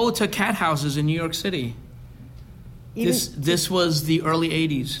can go to cat houses in New York City. This was the early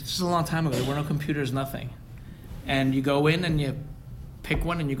 80s. This is a long time ago. There were no computers, nothing. And you go in and you pick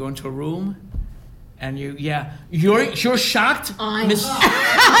one and you go into a room and you're shocked, Miss.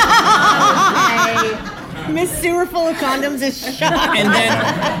 Miss Sewer full of condoms is shocked.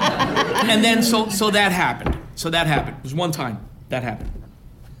 And then so that happened. It was one time that happened.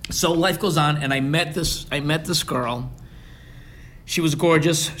 So life goes on, and I met this girl. She was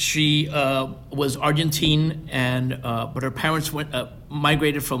gorgeous. She was Argentine, but her parents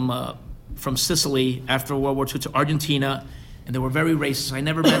migrated from Sicily after World War II to Argentina, and they were very racist. I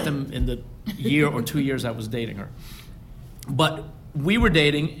never met them in the year or 2 years I was dating her. But we were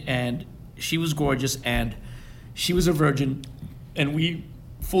dating, and she was gorgeous, and she was a virgin, and we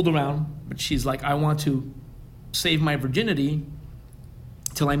fooled around, but she's like, I want to save my virginity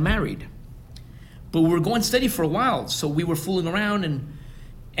till I'm married. But we were going steady for a while, so we were fooling around and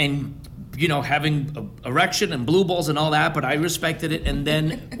having erection and blue balls and all that, but I respected it. And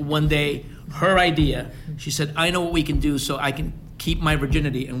then one day, her idea, she said, I know what we can do so I can keep my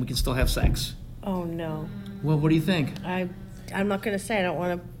virginity and we can still have sex. Oh, no. Well, what do you think? I'm not going to say. I don't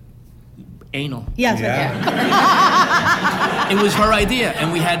want to. Anal. Yes, Yeah. It was her idea,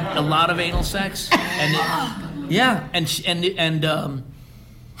 and we had a lot of anal sex. And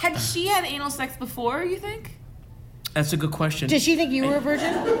Had she had anal sex before, you think? that's a good question. Did she think you were a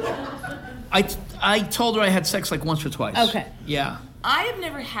virgin? I told her I had sex like once or twice. Okay. Yeah. I have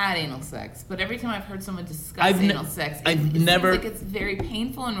never had anal sex, but every time I've heard someone discuss anal sex, it seems like it's very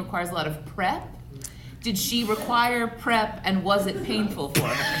painful and requires a lot of prep. Did she require prep, and was it painful for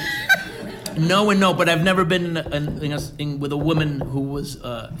her? No and no, but I've never been with a woman who was,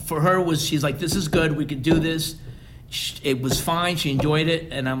 for her, she's like, this is good, we could do this. It was fine, she enjoyed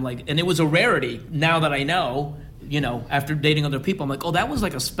it, and I'm like, and it was a rarity. Now that I know, after dating other people, I'm like, oh, that was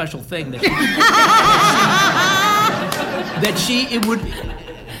like a special thing that it would,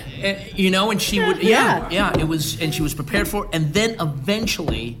 and she would, it was, and she was prepared for it, and then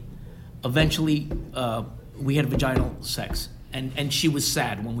eventually, we had vaginal sex. And she was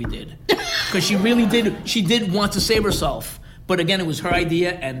sad when we did. Because she really did want to save herself. But again, it was her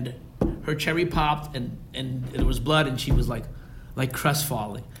idea, and her cherry popped, and there was blood, and she was like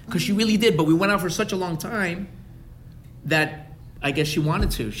crestfallen. Because she really did, but we went out for such a long time that I guess she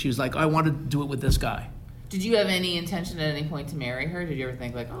wanted to. She was like, I want to do it with this guy. Did you have any intention at any point to marry her? Did you ever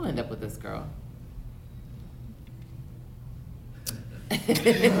think, like, I'll end up with this girl?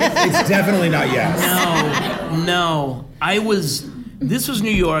 It's definitely not yes. No. This was New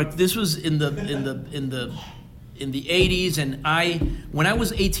York. This was in the 80s, and when I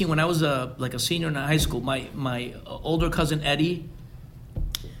was 18, when I was like a senior in high school, my older cousin Eddie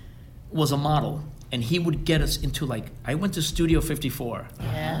was a model, and he would get us into I went to Studio 54.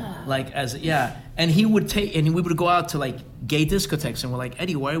 Yeah. And he would and we would go out to gay discotheques, and we're like,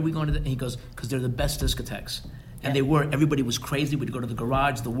 Eddie, why are we going to and he goes, because they're the best discotheques. And they were. Everybody was crazy. We'd go to the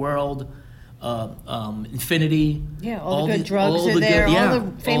Garage, the World, Infinity. Yeah, all the good drugs are there. All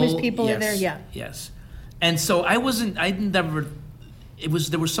the famous people are there. Yeah. Yes. And so I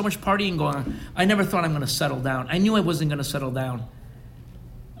there was so much partying going on. I never thought I'm going to settle down. I knew I wasn't going to settle down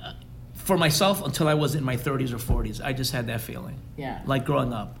for myself until I was in my 30s or 40s. I just had that feeling. Yeah. Like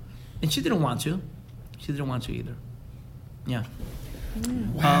growing up. And she didn't want to. She didn't want to either. Yeah.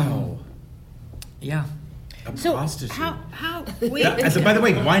 Wow. Yeah. A So prostitute. how wait, By the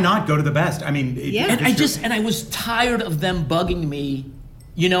way, why not go to the best? I mean, Yeah. And I was tired of them bugging me,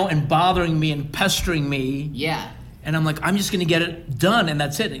 and bothering me and pestering me. Yeah. And I'm like, I'm just going to get it done, and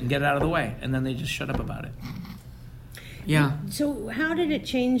that's it, and get it out of the way. And then they just shut up about it. Yeah. So how did it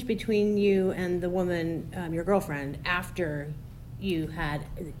change between you and the woman, your girlfriend, after you had,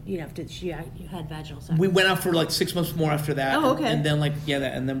 you had vaginal sex? We went out for like 6 months more after that. Oh, okay. And then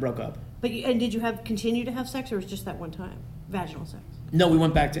and then broke up. But and did you continue to have sex, or was it just that one time, vaginal sex? No, we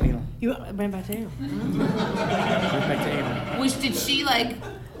went back to anal. You went back to anal. Went back to anal. Did she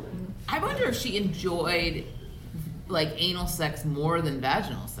I wonder if she enjoyed anal sex more than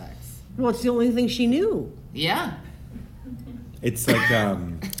vaginal sex. Well, it's the only thing she knew. Yeah. It's like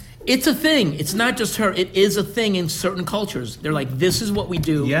It's a thing. It's not just her. It is a thing in certain cultures. They're like, this is what we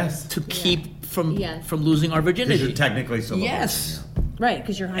do to keep from losing our virginity. you're technically still Yes. Right,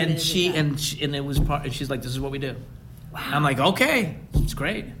 because you're hiding. And it was part. And she's like, this is what we do. Wow. I'm like, okay, it's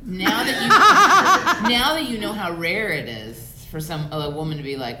great. Now that you know how rare it is for a woman to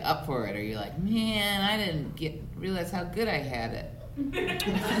be up for it, or you're like, man, I didn't realize how good I had it.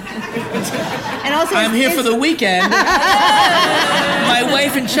 And also, I'm here for the weekend. My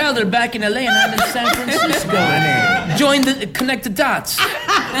wife and child are back in LA, and I'm in San Francisco. Connect the dots.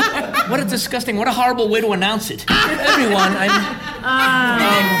 What a disgusting, what a horrible way to announce it. Everyone,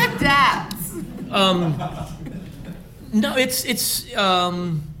 Dots. No, it's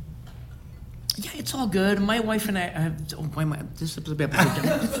it's all good. My wife and I this is a bit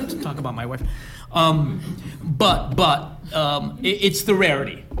to talk about my wife. But it's the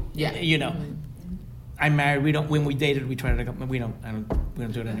rarity. Yeah. I'm married. When we dated, we tried to. We don't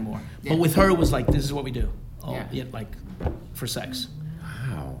do it anymore. Yeah. But with her, it was like, this is what we do. For sex.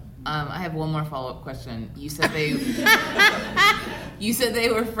 Wow. I have one more follow-up question. You said they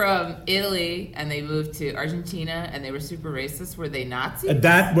were from Italy and they moved to Argentina and they were super racist. Were they Nazis?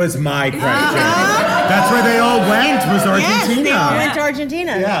 That was my question. That's where they all went, was Argentina. Yes, they all went to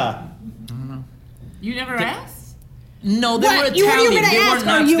Argentina. Yeah. I don't know. You never asked? No, they were Italian. You were going to ask,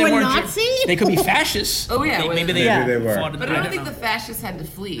 are you a weren't Nazi? They could be fascists. Oh, yeah. Maybe they were. But I don't think the fascists had to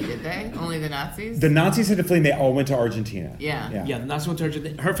flee, did they? Only the Nazis? The Nazis had to flee and they all went to Argentina. Yeah. Yeah, the Nazis went to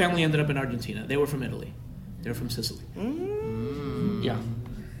Argentina. Her family ended up in Argentina. They were from Italy. They were from Sicily. Yeah.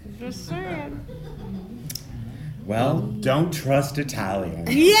 Just saying. Well, don't trust Italians.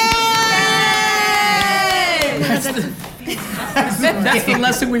 Yay! That's the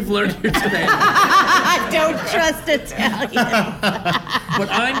lesson we've learned here today. Don't trust Italians. But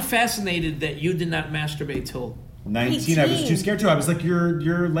I'm fascinated that you did not masturbate till 19. I was too scared to. I was like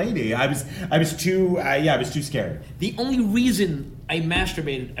your lady. I was too scared. The only reason I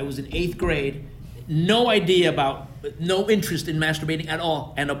masturbated, I was in 8th grade, no interest in masturbating at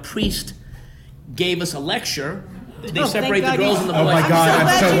all, and a priest gave us a lecture. They separate the girls and the boys. Oh my God!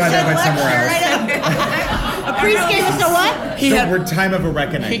 I'm so glad I went somewhere else. A priest gave us a what? We're time of a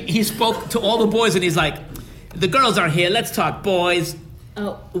reckoning. He spoke to all the boys and he's like, the girls aren't here, let's talk, boys.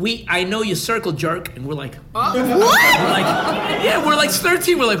 I know you circle jerk, and we're like, what? We're like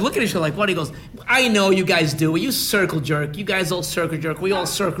 13. We're like, look at each other like, what? He goes, I know you guys do. You circle jerk. You guys all circle jerk. We all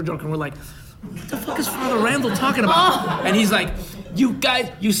circle jerk, and we're like, what the fuck is Father Randall talking about? And he's like, you guys,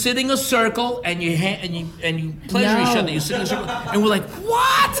 you sit in a circle and you pleasure each other. You sit in a circle, and we're like,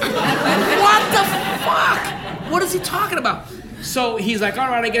 what? What the fuck? What is he talking about? So he's like, all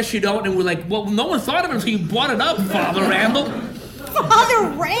right, I guess you don't. And we're like, well, no one thought of it until you brought it up, Father Randall.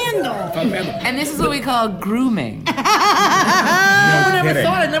 Father Randall. And this is what we call grooming. I never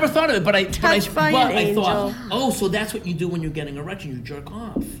thought of it, but I angel. thought, oh, so that's what you do when you're getting erection, you jerk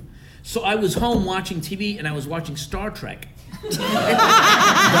off. So I was home watching TV and I was watching Star Trek. The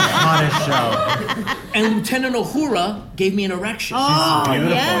hottest show. And Lieutenant Uhura gave me an erection. Oh, She's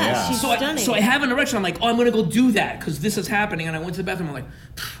beautiful, yeah. She's stunning. So I have an erection. I'm like, I'm going to go do that because this is happening. And I went to the bathroom. I'm like,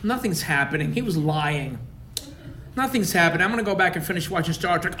 nothing's happening. He was lying. Nothing's happening. I'm going to go back and finish watching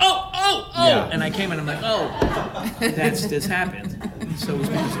Star Trek. Oh. Yeah. And I came in. I'm like, this happened. So it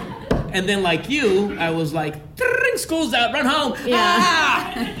was music. And then like you, I was like, school's out, run home.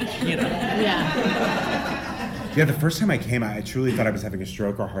 Yeah. Yeah. Yeah, the first time I came, I truly thought I was having a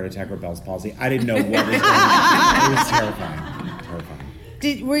stroke or heart attack or Bell's palsy. I didn't know what was going on. It was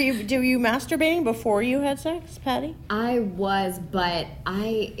terrifying. Were you masturbating before you had sex, Patty? I was, but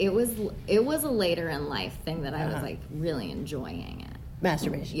it was a later in life thing that I was like really enjoying it.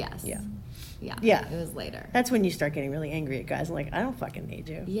 Masturbation. Yes. Yeah. Yeah. It was later. That's when you start getting really angry at guys. Like, I don't fucking need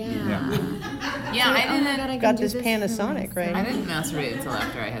you. Yeah. I didn't. God, I Got can this do Panasonic, right? I didn't masturbate until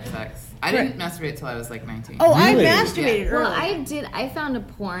after I had sex. I didn't masturbate until I was like 19. Oh, Really? I masturbated early. Well, I did. I found a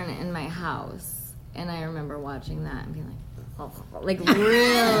porn in my house, and I remember watching that and being like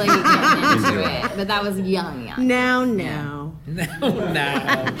really getting into it. But that was young. Now. No.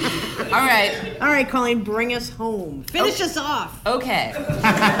 All right, Colleen, bring us home. Finish us off. Okay.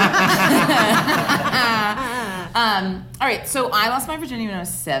 All right, so I lost my virginity when I was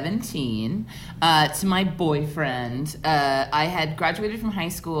 17 to my boyfriend. I had graduated from high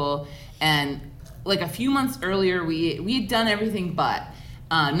school, and like a few months earlier, we had done everything but,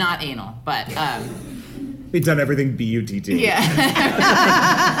 not anal, but... We'd done everything B-U-T-T. Yeah.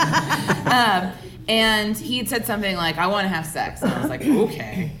 And he had said something like, I want to have sex. And I was like,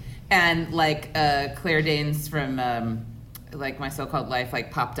 okay. And like Claire Danes from like My So-Called Life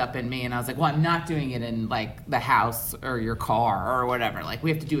like popped up in me, and I was like, well, I'm not doing it in like the house or your car or whatever. Like, we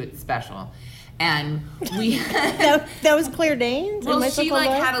have to do it special. And we that was Claire Danes? Well, she like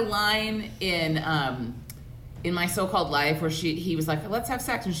had a line in My So-Called Life where he was like, let's have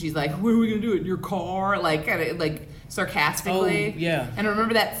sex, and she's like, where are we gonna do it, in your car? Like kind of like sarcastically. Oh, yeah. And I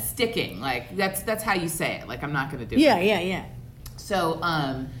remember that sticking. Like that's how you say it. Like, I'm not gonna do it. Yeah. So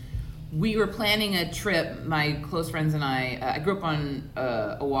we were planning a trip, my close friends and I grew up on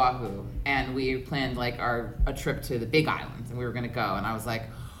Oahu, and we planned like a trip to the Big Islands, and we were gonna go, and I was like,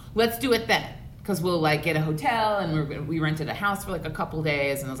 let's do it then. Because we'll like get a hotel, and we rented a house for like a couple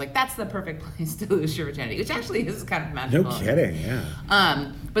days, and I was like, that's the perfect place to lose your virginity, which actually is kind of magical. No kidding,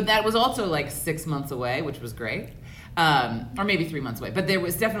 yeah. But that was also like 6 months away, which was great, or maybe 3 months away. But there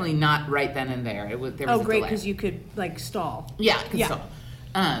was definitely not right then and there. There was a great, delay. because you could like stall. Yeah, stall.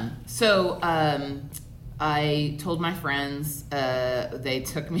 I told my friends. They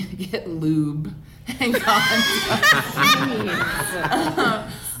took me to get lube and condoms.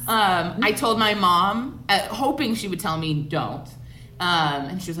 I told my mom, hoping she would tell me don't.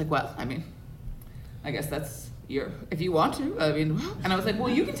 And she was like, well, I mean, I guess that's if you want to. I mean, and I was like, well,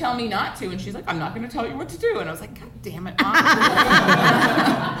 you can tell me not to. And she's like, I'm not going to tell you what to do. And I was like, God damn it, Mom.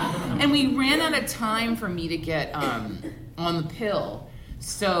 And we ran out of time for me to get on the pill.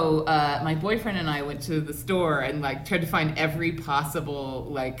 So my boyfriend and I went to the store and like tried to find every possible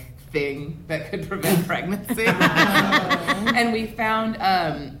like thing that could prevent pregnancy. And we found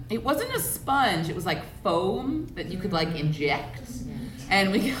it wasn't a sponge, it was like foam that you could like inject.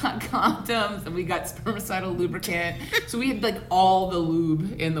 And we got condoms, and we got spermicidal lubricant. So we had like all the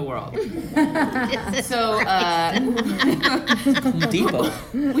lube in the world. So Depot.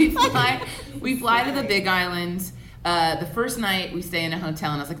 we fly to the Big Island. The first night we stay in a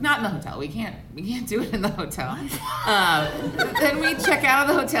hotel, and I was like, not in the hotel. We can't do it in the hotel. Then we check out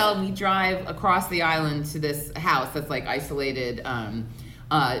of the hotel, and we drive across the island to this house that's like isolated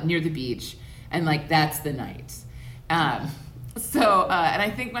near the beach, and like that's the night. And I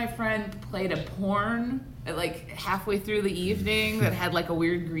think my friend played a porn like halfway through the evening that had like a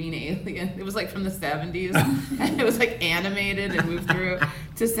weird green alien. It was like from the 70s, and it was like animated and moved through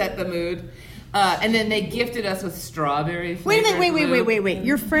to set the mood. And then they gifted us with strawberry flavored Wait.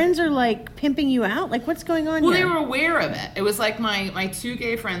 Your friends are like pimping you out? Like, what's going on Well, here? they were aware of it. It was like my two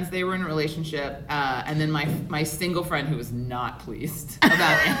gay friends, they were in a relationship, and then my single friend who was not pleased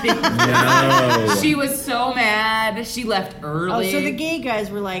about anything. No. She was so mad. She left early. Oh, so the gay guys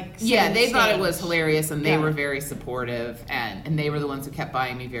were like... Yeah, they thought it was hilarious, and they were very supportive, and they were the ones who kept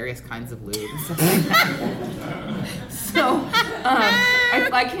buying me various kinds of lube and stuff like that. So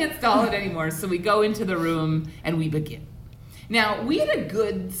I can't stall it anymore. So we go into the room and we begin. Now, we had a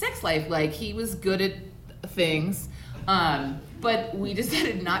good sex life. Like, he was good at things, but we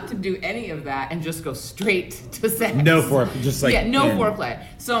decided not to do any of that and just go straight to sex. No foreplay, just like... Yeah, no foreplay.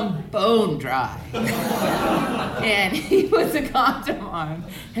 So I'm bone dry. And he puts a condom on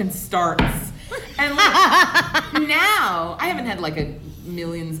and starts. And like, now, I haven't had like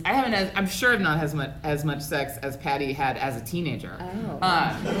millions. I'm sure I've not had as much sex as Patty had as a teenager. Oh.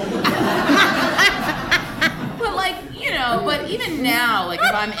 But like, but even now, like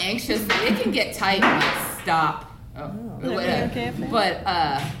if I'm anxious, it can get tight and like stop. Okay. But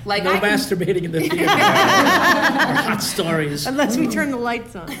like No masturbating in the theater. Hot stories. Unless we turn the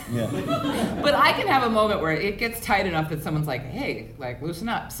lights on. Yeah. But I can have a moment where it gets tight enough that someone's like, hey, like, loosen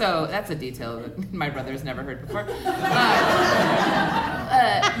up. So that's a detail that my brother's never heard before.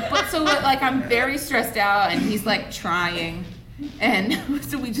 But so, like, I'm very stressed out, and he's, like, trying. And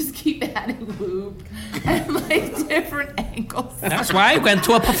so we just keep adding lube at like different angles. That's why I went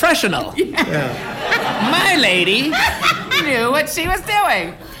to a professional. My lady knew what she was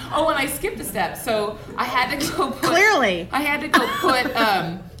doing. Oh, and I skipped a step. So I had to go put... Clearly. I had to go put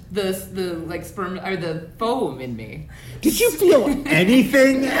the like sperm or the foam in me. Did you feel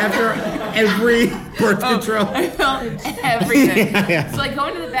anything after every birth control? I felt everything. So I go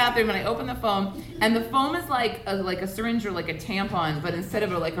into the bathroom and I open the foam, and the foam is like a syringe or like a tampon, but instead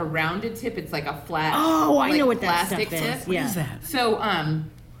of a rounded tip, it's like a flat. Oh, I know what that plastic stuff tip. is. Yeah. What is that?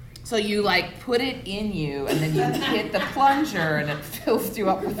 So you like put it in you, and then you hit the plunger, and it fills you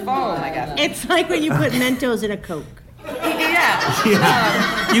up with foam. I guess It's like when you put Mentos in a Coke.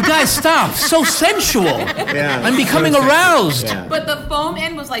 Yeah. You guys stop. So sensual. Yeah. I'm becoming aroused. Yeah. But the foam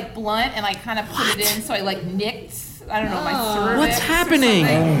end was like blunt, and I kind of put it in, so I like nicked. I don't know, my cervix. What's happening?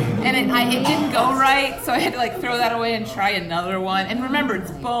 And it didn't go right, so I had to like throw that away and try another one. And remember,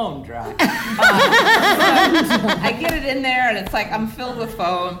 it's bone dry. So I get it in there, and it's like I'm filled with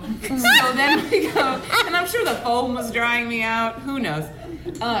foam. So then we go, and I'm sure the foam was drying me out. Who knows?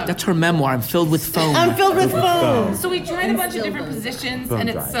 That's her memoir. I'm filled with foam. I'm filled with foam. So we tried a bunch of different positions, and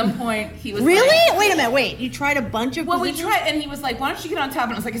at some point he was Really? like, Wait a minute. Wait. You tried a bunch of well, we positions? tried, and he was like, why don't you get on top?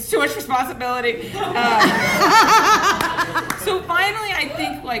 And I was like, it's too much responsibility. So finally, I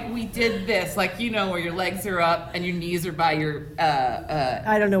think like we did this, like, you know, where your legs are up and your knees are by your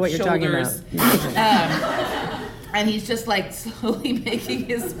I don't know what you're talking shoulders. And he's just like slowly making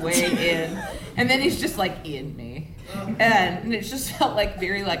his way in, and then he's just like in me. And it just felt like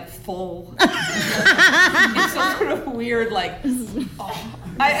very like full. It's some sort of weird like. Oh,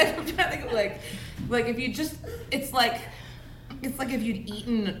 I'm trying to think of like if you just it's like if you'd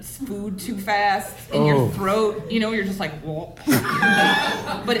eaten food too fast in your throat, you know, you're just like, whoa.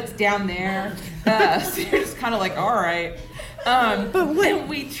 But it's down there, so you're just kind of like, all right. But what? And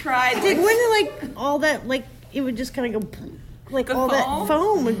we tried. Wouldn't it like all that like it would just kind of go like The all foam? that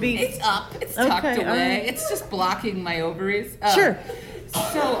foam would be. It's up. It's tucked Okay, away. alright. It's just blocking my ovaries. Sure.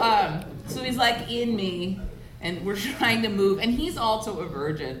 So he's like in me, and we're trying to move, and he's also a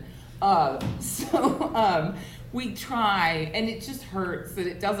virgin. We try, and it just hurts, and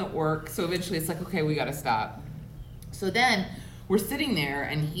it doesn't work. So eventually, it's like, okay, we gotta stop. So then we're sitting there,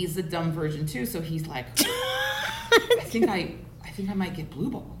 and he's a dumb virgin too. So he's like, I think I might get blue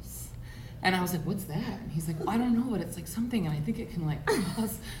balls. And I was like, what's that? And he's like, well, I don't know, but it's like something, and I think it can like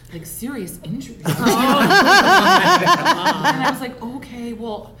cause like serious injury. And I was like, okay,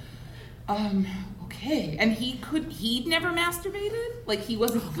 well, okay. And he'd never masturbated, like he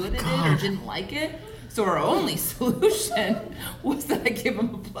wasn't good at it or didn't like it. So our only solution was that I give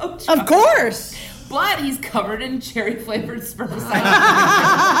him a blowjob. Of course. But he's covered in cherry-flavored spermicide.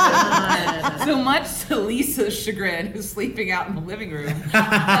 So much to Lisa's chagrin, who's sleeping out in the living room,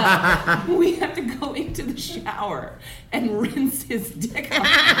 we have to go into the shower and rinse his dick out.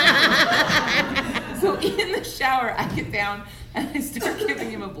 So in the shower, I get down and I start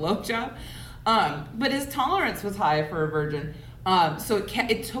giving him a blowjob. But his tolerance was high for a virgin. So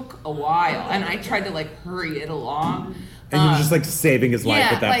it took a while, and I tried to like hurry it along. And you're just like saving his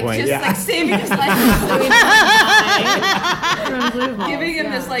life at that point. Just Yeah, like saving his life. Giving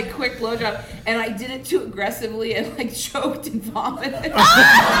him this like quick blowjob, and I did it too aggressively and like choked and vomited.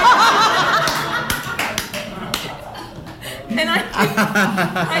 And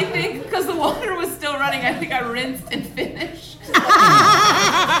I think because the water was still running, I think I rinsed and finished. Because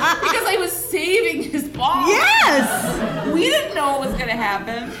I was saving his balls. Yes. We didn't know what was gonna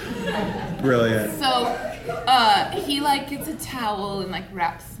happen. Brilliant. So he like gets a towel and like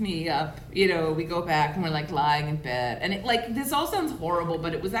wraps me up. You know, we go back and we're like lying in bed, and it like this all sounds horrible,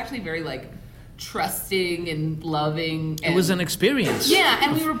 but it was actually very like trusting and loving. And, It was an experience. yeah,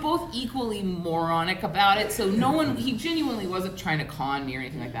 and we were both equally moronic about it. So he genuinely wasn't trying to con me or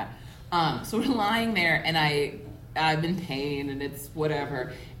anything like that. So we're lying there, and I'm in pain, and it's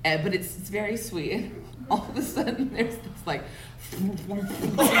whatever, but it's very sweet. All of a sudden, there's this like. Oh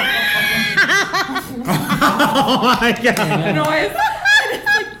my God. Noise. And it's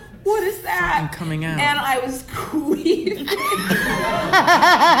like, what is that? Something coming out. And I was queefing.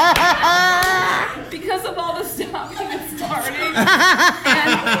 Because of all the stopping and starting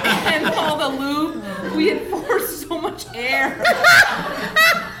and all the lube, we had forced so much air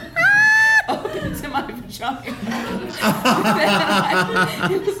up into my vagina.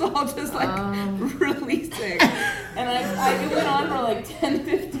 It was all just like releasing. And it went on for like 10,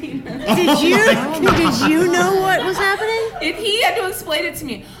 15 minutes. Did you know what was happening? He had to explain it to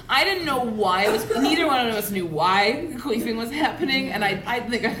me. I didn't know why it was. Neither one of us knew why queefing was happening, and I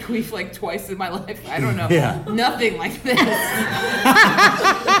think I queefed like twice in my life. I don't know. Yeah. Nothing like this.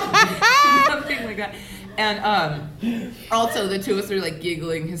 Nothing like that. And also the two of us were like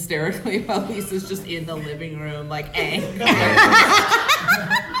giggling hysterically while Lisa's just in the living room, like angry.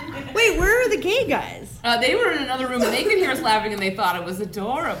 Wait, where are the gay guys? They were in another room and they could hear us laughing and they thought it was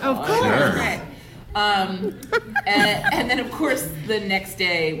adorable. Of course. Right. And then of course the next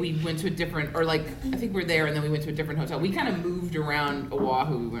day we went to a different, or like I think we were there and then we went to a different hotel. We kind of moved around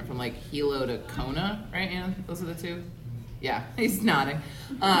Oahu. We went from like Hilo to Kona, right, Ann? Those are the two? Yeah, he's nodding.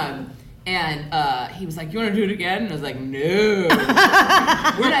 And he was like, "You want to do it again?" And I was like, "No,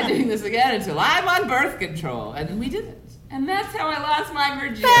 we're not doing this again until I'm on birth control." And we did it. And that's how I lost my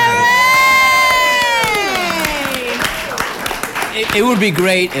virginity. It would be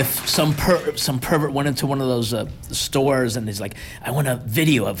great if some pervert went into one of those stores and he's like, "I want a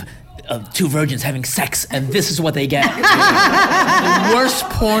video of two virgins having sex, and this is what they get." The worst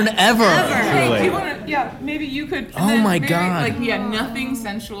porn ever. Hey, do you want to? Maybe you could. Oh my God. Like, nothing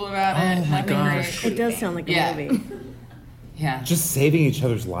sensual about it. Oh my gosh. It does sound like a movie. Yeah. Just saving each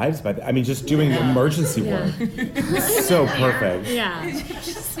other's lives just doing emergency work. So perfect. Yeah.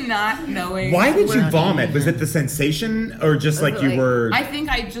 Just not knowing. Why did you vomit? Was it the sensation, or just like you were? I think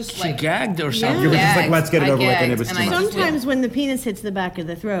I just She gagged or something. You were just like, let's get it over with, and it was too much. Sometimes when the penis hits the back of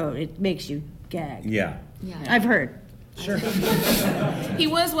the throat, it makes you gag. Yeah. I've heard. Sure. He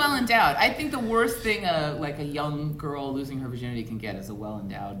was well endowed. I think the worst thing like a young girl losing her virginity can get is a well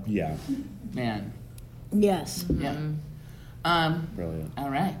endowed man. Yes. Yeah. Brilliant.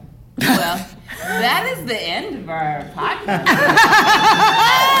 All right. Well, that is the end of our podcast.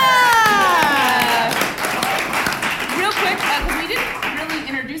 Real quick, because we didn't really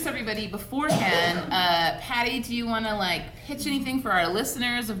introduce everybody beforehand. Patty, do you want to pitch anything for our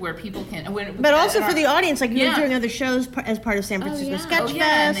listeners of where people can? But also for the audience, you're doing other shows as part of San Francisco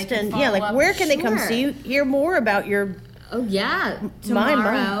SketchFest, and where can they come hear more about your? Oh yeah,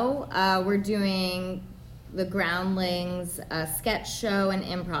 tomorrow we're doing the Groundlings sketch show and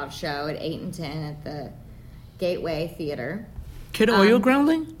improv show at 8 and 10 at the Gateway Theater. Kid Oil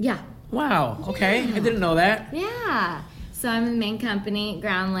Groundling? Yeah. Wow. Okay, I didn't know that. Yeah. So I'm in the main company,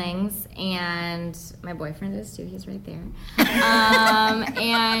 Groundlings, and my boyfriend is too. He's right there.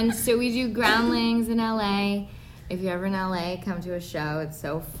 And so we do Groundlings in LA. If you're ever in LA, come to a show. It's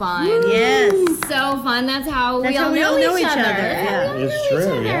so fun. Yes. So fun. That's how we all know each other. Yeah. It's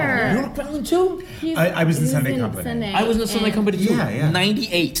true. Yeah. You were Groundling too? I was in Sunday Company. I was in the Sunday Company too. Yeah.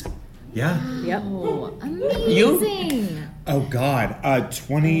 98. Yeah. Yep. Oh, amazing. You? Oh God.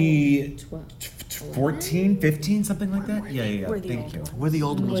 2014, 15, something like that. Yeah. Thank you. We're the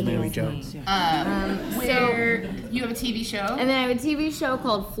old ones, Mary Jo. Where you have a TV show? And then I have a TV show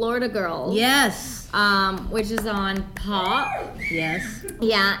called Florida Girls. Yes. Which is on Pop. Yes.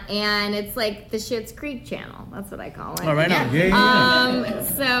 Yeah, and it's like the Schitt's Creek channel. That's what I call it. All right. Yeah.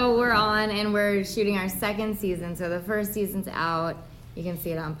 So we're on, and we're shooting our second season. So the first season's out. You can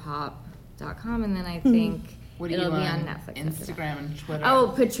see it on pop.com, and then I think it'll be on Netflix. Instagram and Twitter.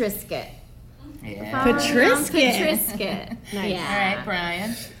 Oh, Patrisket. Yeah. Patrisket. Nice. Yeah. All right,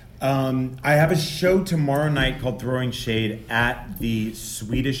 Bryan. I have a show tomorrow night called Throwing Shade at the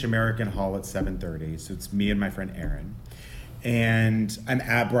Swedish American Hall at 7:30. So it's me and my friend Aaron. And I'm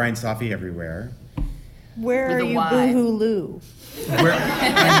at Bryan Safi everywhere. Where With are a you, Y. Boohoo Lou?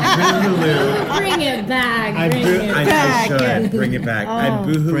 I'm Boohoo. Bring it back. I should bring it back. I'm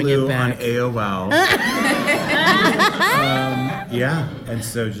Bring it Boohoo on back. AOL. And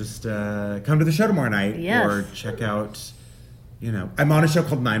so just come to the show tomorrow night or check out. I'm on a show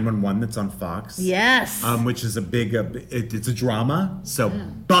called 911 that's on Fox. Yes. Which is a big, it's a drama, so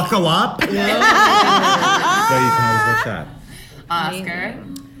buckle up. So you can always watch that. Oscar.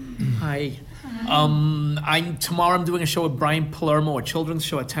 Hi. Tomorrow I'm doing a show with Brian Palermo, a children's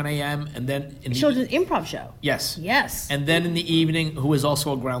show at 10 a.m. and then Children's improv show. Yes. Yes. And then in the evening, who is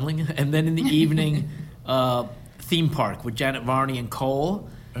also a groundling, and then in the evening, Theme Park with Janet Varney and Cole.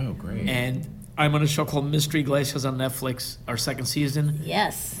 Oh, great. And I'm on a show called Mystery Glaciers on Netflix, our second season.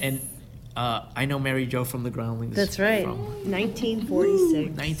 Yes. And I know Mary Jo from the Groundlings. That's right. From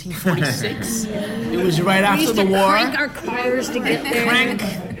 1946. 1946. It was right after the war. Crank our cars to get there. Crank.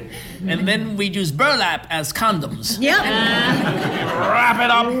 And then we use burlap as condoms. Yep. Wrap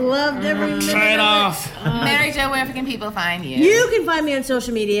it up. Loved every minute. Trade off. Mary Jo, where can people find you? You can find me on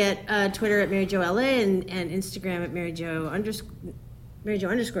social media at Twitter at Mary Jo LA and Instagram at Mary Jo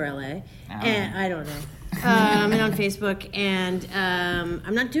underscore LA. And I don't know. And on Facebook, and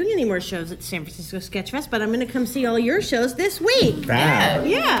I'm not doing any more shows at San Francisco SketchFest, but I'm going to come see all your shows this week. Bad.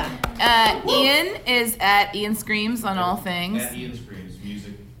 Yeah. Ian is at Ian Screams on all things. At Ian Screams,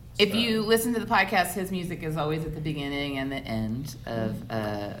 music. If you listen to the podcast, his music is always at the beginning and the end of,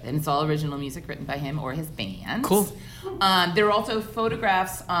 and it's all original music written by him or his band. Cool. There are also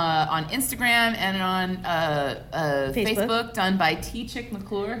photographs on Instagram and on Facebook done by T. Chick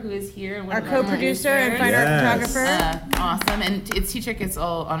McClure, who is here. Our co-producer and fine art photographer. Awesome. And T. Chick is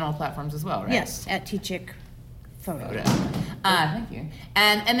on all platforms as well, right? Yes, at T. Chick Photo. Thank you.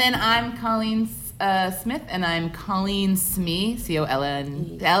 And then I'm Colleen Smith, and I'm Colleen Smee,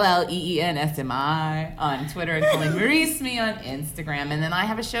 COLLEENSMI on Twitter, and Colleen Marie Smee on Instagram. And then I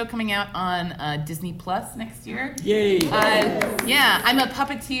have a show coming out on Disney Plus next year. Yay. Yeah, I'm a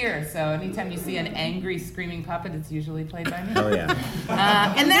puppeteer, so anytime you see an angry, screaming puppet, it's usually played by me. Oh, yeah.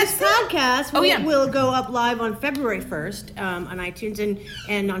 And This podcast Oh, yeah. will go up live on February 1st on iTunes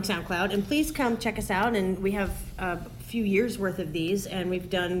and on SoundCloud. And please come check us out. And we have a few years worth of these, and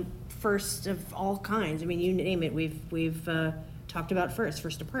we've done firsts of all kinds. I mean, you name it. We've talked about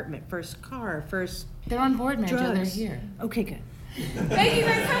first apartment, first car, first they're on board, Mary Jo. They're drugs. here. Okay, good. Thank you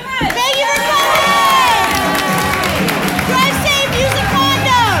guys so much.